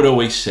 I would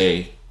always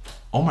say,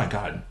 "Oh my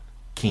God,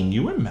 can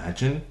you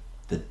imagine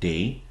the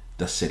day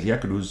that Celia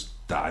Cruz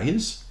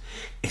dies?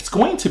 It's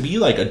going to be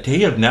like a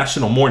day of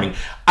national mourning."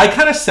 I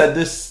kind of said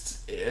this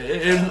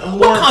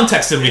what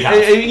context did we have?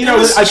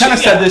 I kind of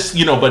said this,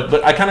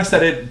 but I kind of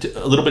said it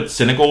a little bit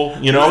cynical, a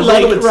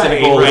little bit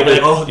cynical.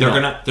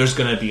 There's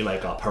gonna be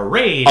like a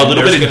parade, a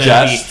little bit of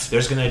jest.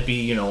 There's gonna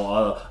be,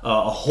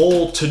 a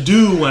whole to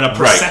do and a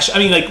procession.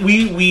 Right.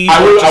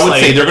 I would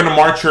say they're gonna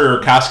march her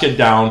casket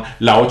down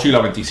La 8 y La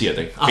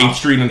 27, 8th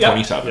Street and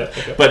 27.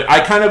 Yep. But I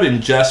kind of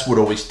in jest would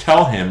always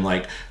tell him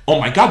like, oh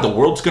my God, the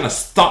world's going to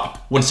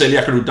stop when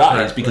Celia Cruz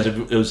dies because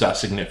it was that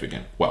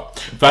significant. Well,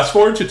 fast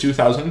forward to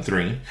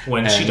 2003.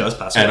 When she does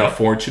pass away. And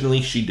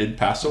unfortunately, she did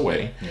pass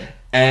away. Yeah.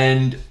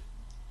 And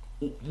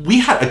we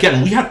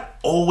had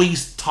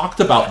always talked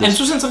about this. And this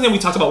wasn't something we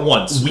talked about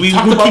once. We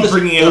talked about this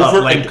bringing it up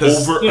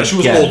because she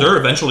was older.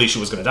 Eventually, she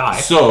was going to die.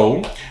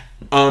 So,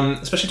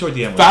 especially toward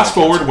the end. Fast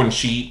forward when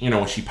she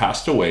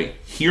passed away.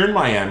 Here in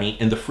Miami,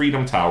 in the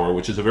Freedom Tower,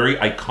 which is a very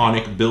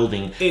iconic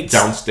building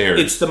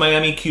downstairs. It's the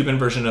Miami Cuban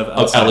version of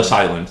Ellis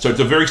Island. So it's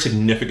a very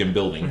significant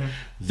building. Mm-hmm.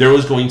 There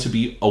was going to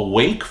be a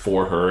wake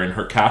for her, and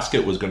her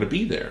casket was going to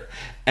be there.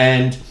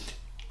 And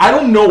I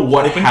don't know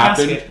what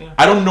happened. Casket, yeah.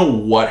 I don't know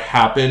what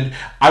happened.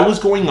 I was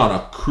going on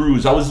a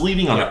cruise. I was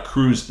leaving on a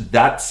cruise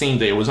that same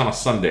day. It was on a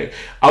Sunday.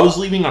 I was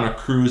leaving on a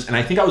cruise, and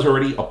I think I was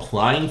already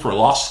applying for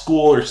law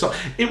school or something.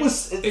 There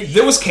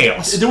was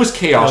chaos. There was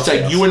chaos.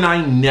 You and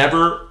I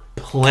never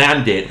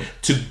planned it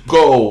to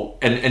go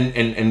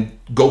and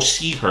go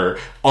see her,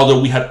 although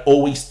we had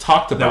always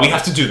talked about we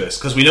have to do this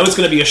because we know it's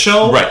going to be a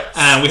show, right?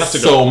 And we have to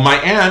go. So my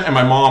aunt and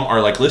my mom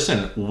are like,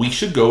 listen, we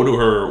should go to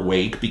her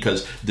wake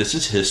because this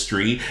is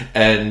history,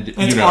 and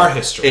it's our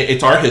history.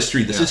 It's our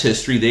history. This is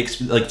history. They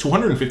like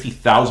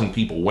 250,000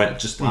 people went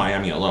just to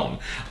Miami alone.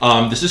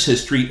 This is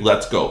history.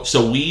 Let's go.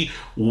 So we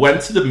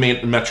went to the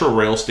Metro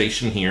rail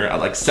station here at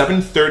like 7:30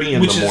 in the morning.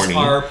 Which is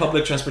our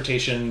public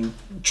transportation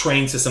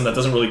train system that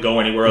doesn't really go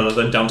anywhere other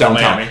than downtown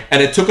Miami.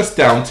 And it took us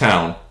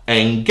downtown.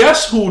 And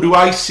guess who do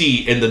I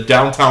see in the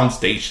downtown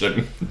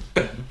station?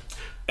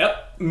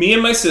 Yep. Me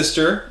and my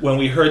sister, when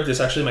we heard this,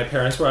 actually my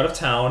parents were out of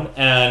town.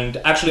 And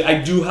actually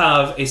I do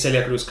have a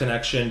Celia Cruz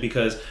connection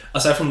because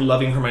aside from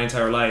loving her my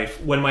entire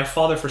life, when my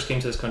father first came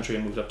to this country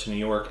and moved up to New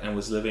York and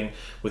was living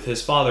with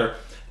his father,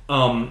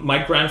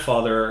 my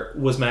grandfather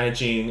was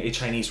managing a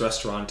Chinese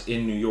restaurant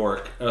in New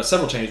York,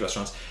 several Chinese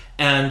restaurants.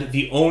 And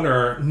the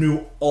owner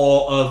knew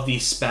all of the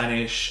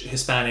Hispanic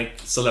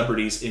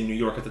celebrities in New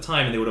York at the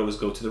time, and they would always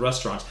go to the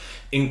restaurant,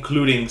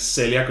 including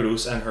Celia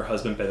Cruz and her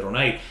husband Pedro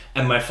Knight.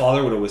 And my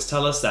father would always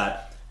tell us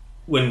that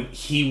when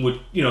he would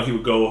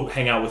go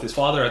hang out with his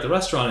father at the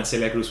restaurant and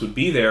Celia Cruz would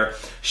be there,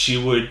 she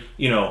would,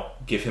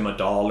 give him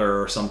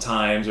 $1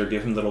 sometimes or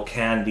give him little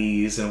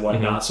candies and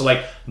whatnot. So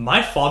like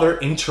my father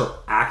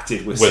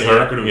interacted with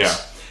Celia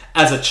Cruz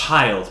as a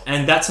child.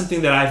 And that's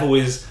something that I've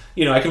always,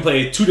 I can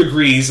play 2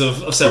 degrees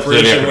of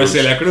separation with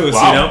Celia Cruz,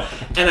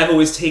 and I've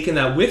always taken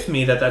that with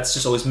me, that's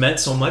just always meant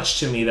so much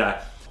to me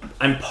that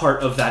I'm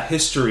part of that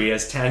history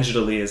as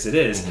tangibly as it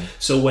is.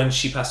 So when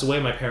she passed away,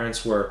 my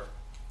parents were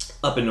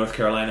up in North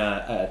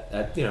Carolina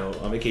at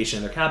on vacation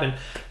in their cabin,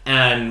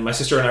 and my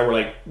sister and I were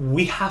like,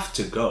 we have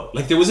to go.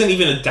 Like there wasn't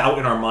even a doubt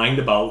in our mind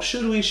about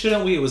should we,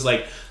 shouldn't we. It was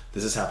like,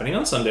 this is happening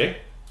on Sunday.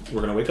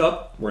 We're gonna wake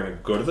up. We're gonna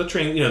go to the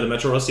train, the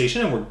Metro Rail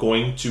station, and we're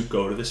going to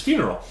go to this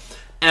funeral.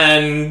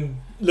 And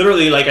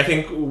literally, like I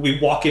think we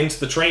walk into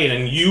the train,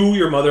 and you,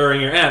 your mother,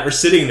 and your aunt are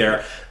sitting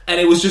there,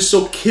 and it was just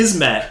so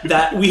kismet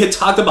that we had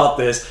talked about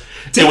this.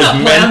 Did not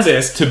plan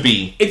this to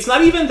be. It's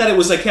not even that it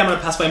was like, hey, I'm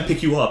gonna pass by and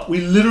pick you up. We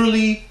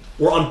literally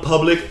were on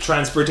public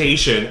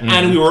transportation,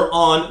 and we were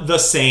on the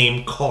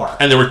same car.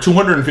 And there were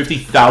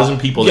 250,000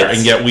 people there,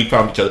 and yet we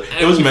found each other.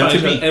 It was meant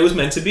to be. It was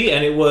meant to be,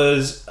 and it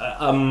was,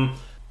 I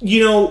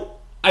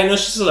know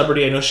she's a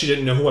celebrity. I know she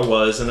didn't know who I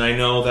was, and I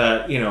know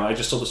that, I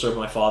just told the story of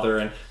my father,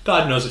 and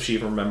God knows if she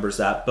even remembers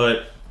that,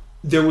 but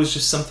there was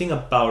just something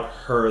about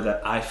her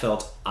that I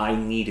felt I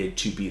needed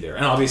to be there.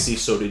 And obviously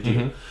so did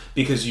you,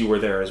 because you were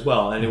there as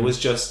well. And it was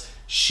just,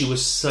 she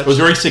was such... It was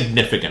very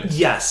significant.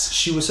 Yes,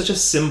 she was such a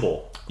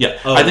symbol. Yeah,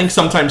 I think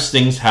sometimes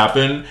things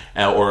happen,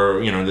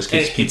 or, in this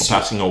case, people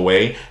passing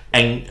away,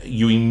 and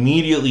you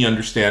immediately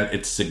understand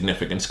its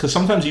significance. Because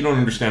sometimes you don't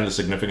understand the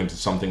significance of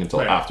something until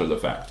after the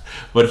fact.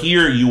 But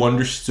here, you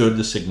understood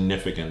the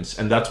significance,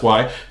 and that's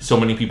why so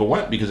many people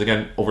went. Because,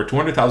 again, over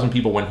 200,000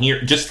 people went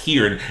here, just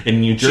here in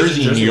New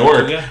Jersey, New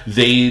York.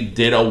 They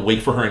did a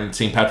wake for her in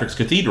St. Patrick's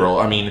Cathedral.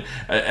 I mean,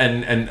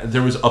 and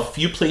there was a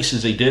few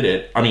places they did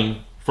it,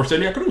 for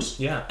Celia Cruz.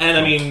 Yeah,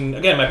 and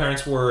again, my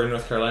parents were in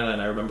North Carolina,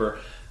 and I remember...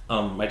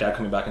 my dad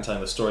coming back and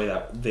telling the story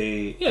that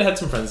they had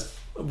some friends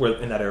were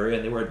in that area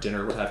and they were at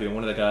dinner, what have you, and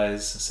one of the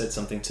guys said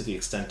something to the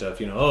extent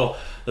of, oh,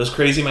 those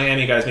crazy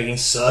Miami guys making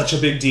such a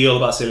big deal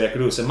about Celia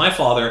Cruz. And my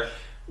father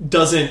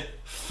doesn't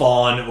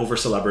fawn over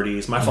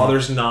celebrities. My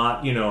father's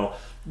not,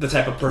 the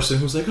type of person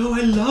who's like, oh,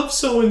 I love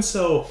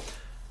so-and-so.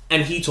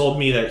 And he told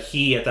me that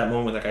he, at that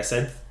moment, like I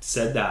said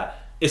that,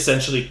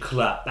 essentially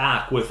clapped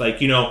back with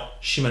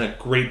she meant a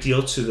great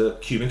deal to the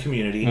Cuban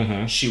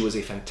community. She was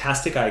a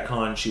fantastic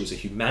icon. She was a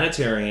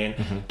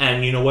humanitarian.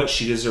 And you know what?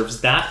 She deserves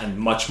that and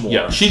much more.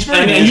 Yeah, she's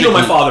very and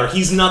my father,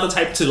 he's not the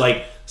type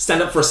to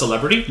stand up for a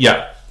celebrity.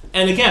 Yeah.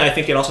 And again, I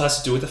think it also has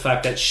to do with the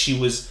fact that she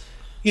was...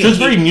 She was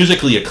very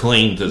musically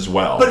acclaimed as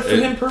well. But for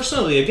him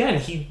personally, again,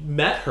 he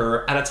met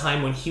her at a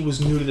time when he was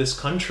new to this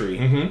country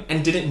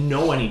and didn't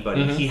know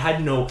anybody. He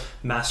had no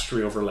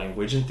mastery over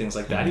language and things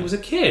like that. He was a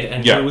kid,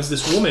 and there was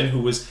this woman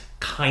who was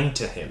kind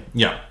to him.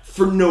 Yeah.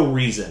 For no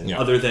reason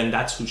other than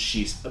that's who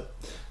she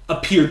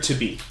appeared to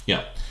be.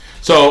 Yeah.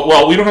 So,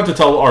 well, we don't have to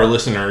tell our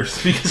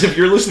listeners, because if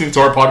you're listening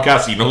to our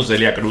podcast, you know who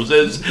Celia Cruz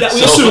is. Yeah,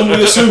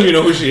 we assume you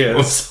know who she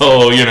is.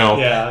 So,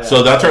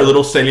 so that's our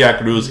little Celia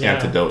Cruz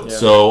antidote. Yeah.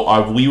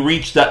 So, we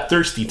reached that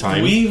thirsty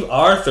time. We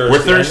are thirsty.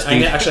 We're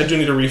thirsty. Actually, I do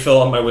need a refill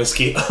on my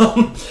whiskey.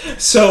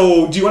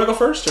 So, do you want to go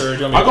first, or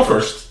do you want me to go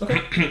first?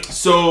 Okay.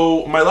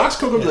 So, my last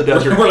Coke of the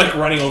Desert... We're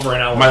running over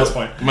an hour at this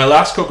point. My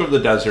last Coke of the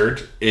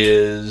Desert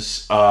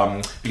is...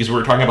 because we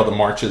were talking about the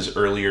marches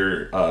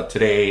earlier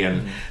today,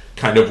 and...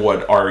 kind of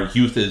what our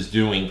youth is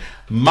doing.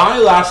 My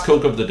last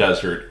Coke of the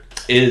Desert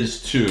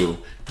is to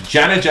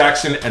Janet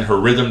Jackson and her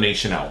Rhythm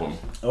Nation album.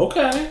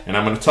 Okay. And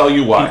I'm going to tell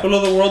you why. People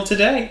of the world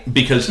today.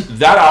 Because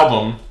that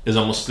album is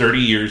almost 30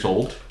 years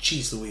old.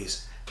 Jeez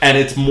Louise. And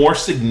it's more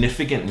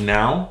significant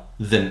now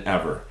than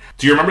ever.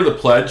 Do you remember the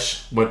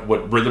pledge?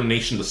 What Rhythm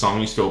Nation, the song,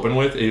 used to open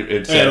with?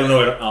 It said, I don't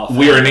know it.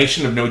 We are a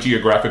nation of no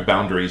geographic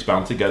boundaries,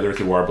 bound together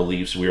through our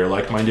beliefs. We are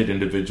like-minded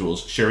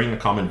individuals, sharing a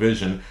common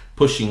vision,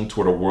 pushing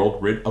toward a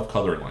world rid of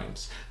color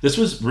lines. This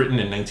was written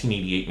in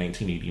 1988,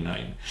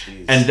 1989.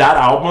 Jeez. And that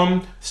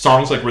album,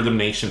 songs like Rhythm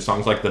Nation,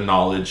 songs like The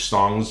Knowledge,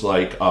 songs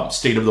like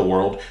State of the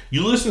World,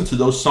 you listen to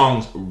those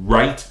songs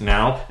right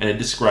now, and it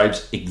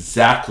describes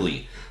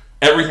exactly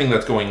everything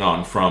that's going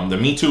on, from the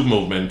Me Too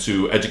movement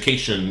to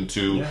education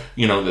to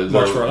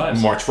the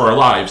March for Our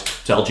Lives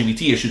to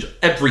LGBT issues.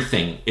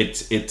 Everything,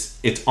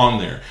 it's on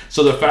there.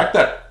 So the fact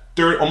that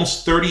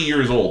almost 30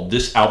 years old,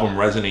 this album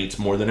resonates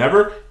more than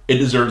ever. It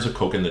deserves a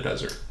Coke in the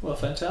Desert. Well,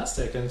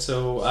 fantastic. And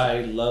so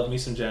I love me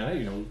some Janet.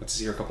 We went to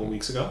see her a couple of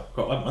weeks ago,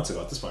 months ago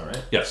at this point,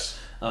 right? Yes.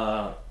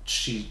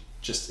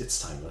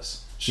 It's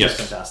timeless. She's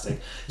fantastic.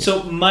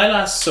 So my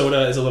last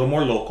soda is a little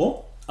more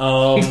local.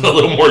 A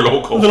little more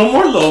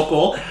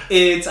local.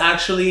 It's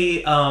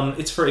actually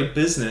it's for a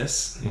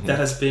business that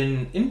has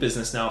been in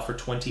business now for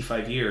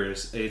 25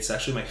 years. It's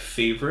actually my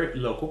favorite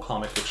local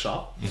comic book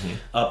shop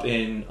up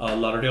in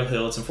Lauderdale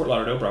Hill. It's in Fort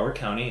Lauderdale, Broward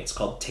County. It's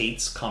called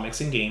Tate's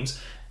Comics and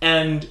Games.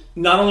 And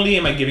not only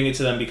am I giving it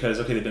to them because,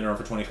 okay, they've been around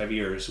for 25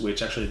 years,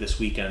 which actually this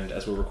weekend,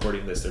 as we're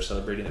recording this, they're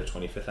celebrating their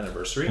 25th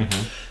anniversary.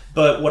 Mm-hmm.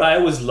 But what I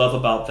always love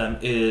about them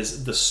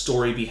is the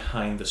story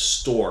behind the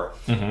store.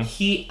 Mm-hmm.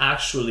 He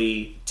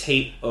actually,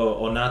 Tate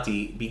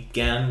Onati,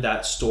 began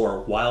that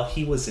store while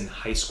he was in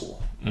high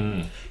school.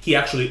 Mm. He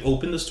actually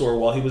opened the store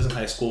while he was in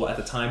high school. At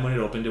the time when it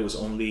opened, it was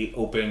only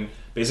open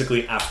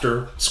basically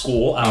after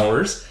school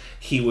hours.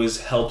 He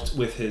was helped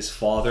with his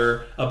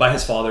father, by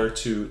his father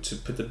to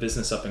put the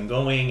business up and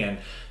going. And,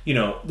 you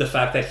know, the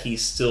fact that he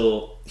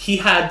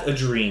had a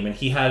dream and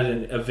he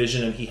had a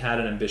vision and he had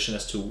an ambition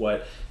as to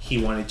what he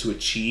wanted to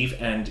achieve.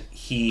 And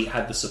he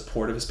had the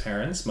support of his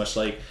parents, much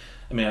like,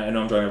 I mean, I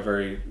know I'm drawing a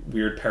very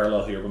weird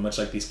parallel here, but much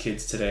like these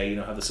kids today, you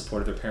know, have the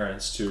support of their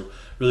parents to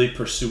really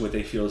pursue what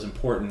they feel is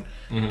important.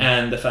 Mm-hmm.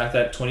 And the fact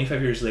that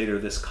 25 years later,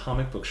 this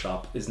comic book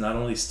shop is not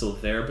only still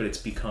there, but it's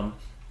become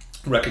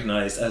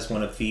recognized as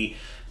one of the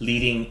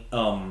leading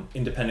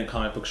independent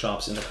comic book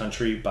shops in the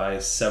country by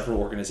several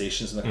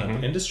organizations in the comic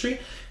book industry.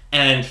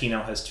 And he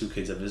now has 2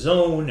 kids of his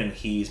own, and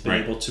he's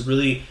been able to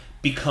really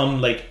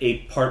become like a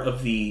part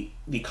of the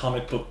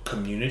comic book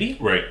community.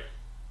 Right.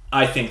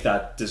 I think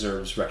that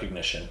deserves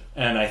recognition.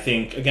 And I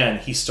think, again,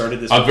 he started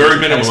this... A very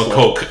minimum of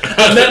Coke.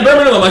 Very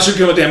minimum, I should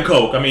give a damn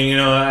Coke. I mean, you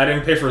know, I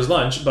didn't pay for his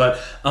lunch, but...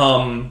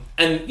 and,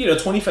 you know,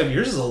 25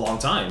 years is a long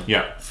time.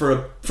 Yeah.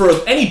 For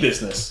any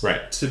business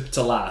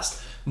to last.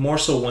 More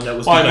so one that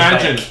was begun by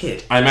a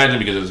kid. I imagine,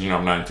 because, you know,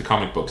 I'm not into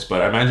comic books,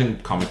 but I imagine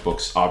comic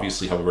books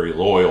obviously have a very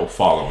loyal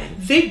following.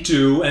 They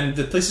do, and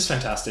the place is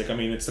fantastic. I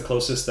mean, it's the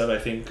closest that I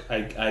think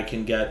I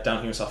can get down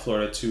here in South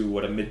Florida to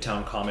what a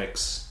Midtown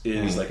Comics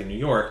is like in New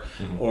York,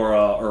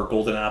 or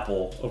Golden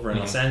Apple over in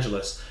Los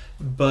Angeles.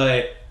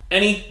 But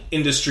any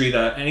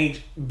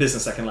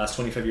business that can last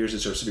 25 years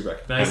deserves to be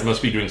recognized. It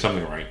must be doing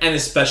something right. And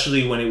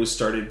especially when it was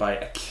started by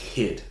a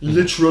kid.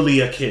 Literally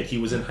a kid. He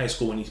was in high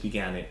school when he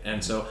began it.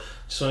 And so,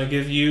 just want to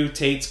give you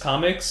Tate's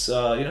Comics, you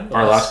know.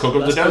 Our last Coke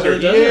of the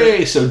Desert.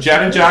 Yay! So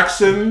Janet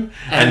Jackson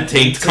and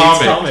Tate's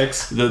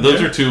Comics. Those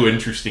are 2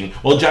 interesting.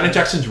 Well, Janet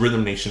Jackson's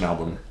Rhythm Nation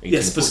album.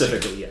 Yes,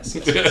 specifically, yes.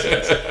 All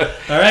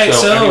right,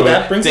 so anyway,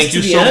 that brings us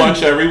to the end. Thank you so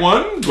much,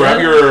 everyone. Grab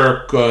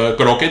your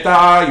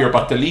croqueta, your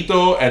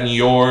pastelito, and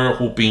your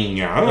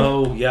jupiña.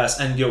 Oh, yes.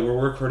 And we're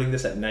recording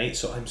this at night,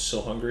 so I'm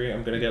so hungry.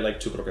 I'm going to get like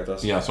 2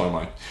 croquetas. Yeah, so am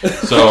I.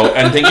 So,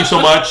 and thank you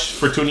so much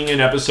for tuning in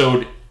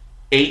episode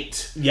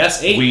 8.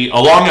 Yes, 8. A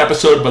long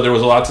episode, but there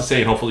was a lot to say,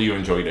 and hopefully you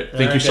enjoyed it.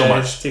 Thank you so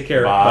much. Take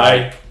care.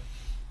 Bye.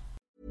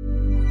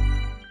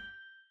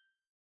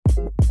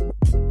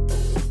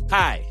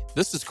 Hi,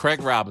 this is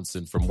Craig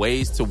Robinson from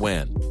Ways to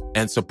Win,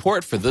 and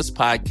support for this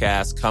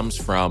podcast comes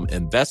from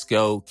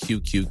Invesco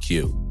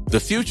QQQ.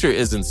 The future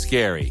isn't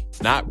scary.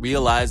 Not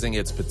realizing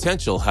its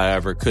potential,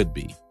 however, could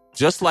be.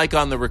 Just like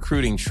on the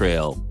recruiting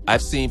trail,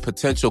 I've seen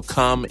potential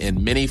come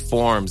in many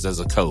forms as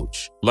a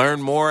coach.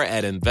 Learn more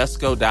at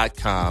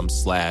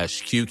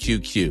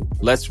Invesco.com/QQQ.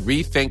 Let's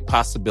rethink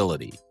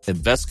possibility.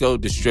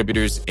 Invesco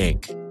Distributors,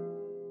 Inc.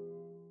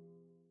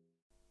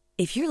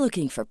 If you're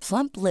looking for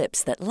plump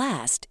lips that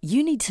last,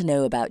 you need to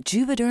know about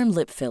Juvederm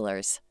lip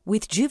fillers.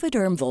 With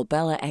Juvederm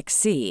Volbella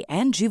XC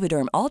and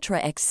Juvederm Ultra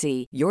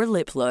XC, your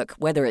lip look,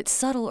 whether it's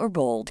subtle or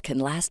bold, can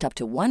last up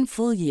to 1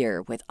 full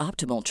year with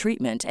optimal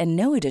treatment and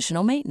no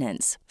additional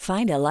maintenance.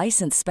 Find a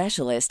licensed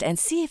specialist and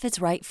see if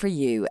it's right for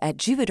you at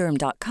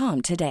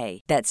Juvederm.com today.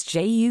 That's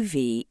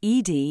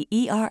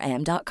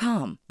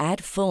JUVEDERM.com.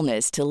 Add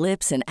fullness to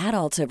lips in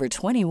adults over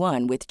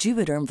 21 with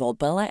Juvederm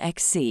Volbella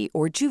XC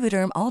or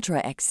Juvederm Ultra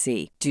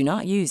XC. Do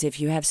not use if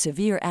you have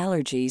severe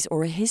allergies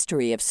or a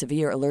history of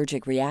severe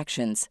allergic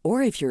reactions,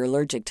 or if you're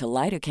allergic to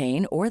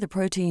lidocaine or the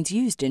proteins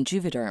used in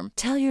Juvederm.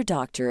 Tell your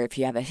doctor if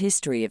you have a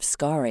history of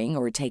scarring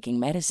or taking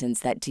medicines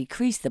that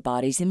decrease the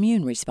body's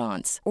immune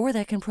response or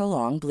that can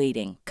prolong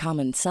bleeding.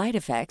 Common side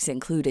effects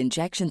include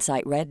injection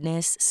site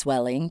redness,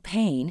 swelling,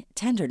 pain,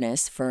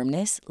 tenderness,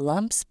 firmness,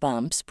 lumps,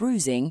 bumps,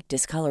 bruising,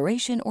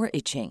 discoloration, or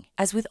itching.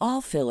 As with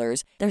all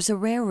fillers, there's a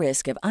rare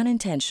risk of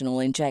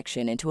unintentional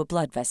injection into a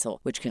blood vessel,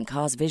 which can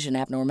cause vision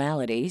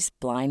abnormalities,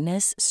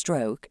 blindness,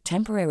 stroke,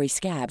 temporary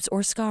scabs,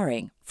 or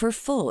scarring. For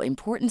full,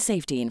 important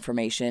safety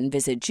information,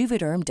 visit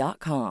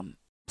Juvederm.com.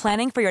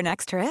 Planning for your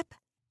next trip?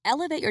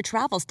 Elevate your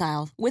travel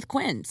style with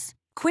Quince.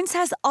 Quince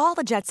has all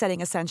the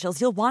jet-setting essentials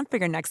you'll want for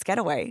your next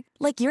getaway,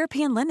 like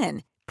European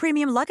linen,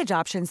 premium luggage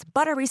options,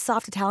 buttery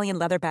soft Italian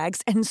leather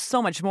bags, and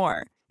so much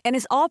more. And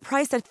is all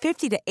priced at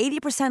 50 to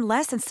 80%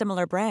 less than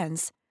similar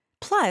brands.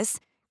 Plus,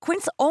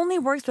 Quince only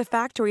works with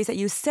factories that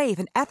use safe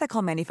and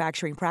ethical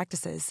manufacturing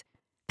practices.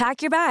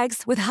 Pack your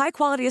bags with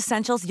high-quality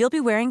essentials you'll be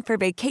wearing for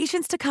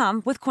vacations to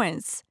come with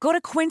Quince. Go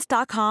to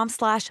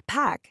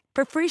quince.com/pack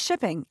for free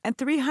shipping and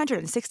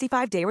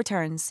 365-day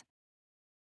returns.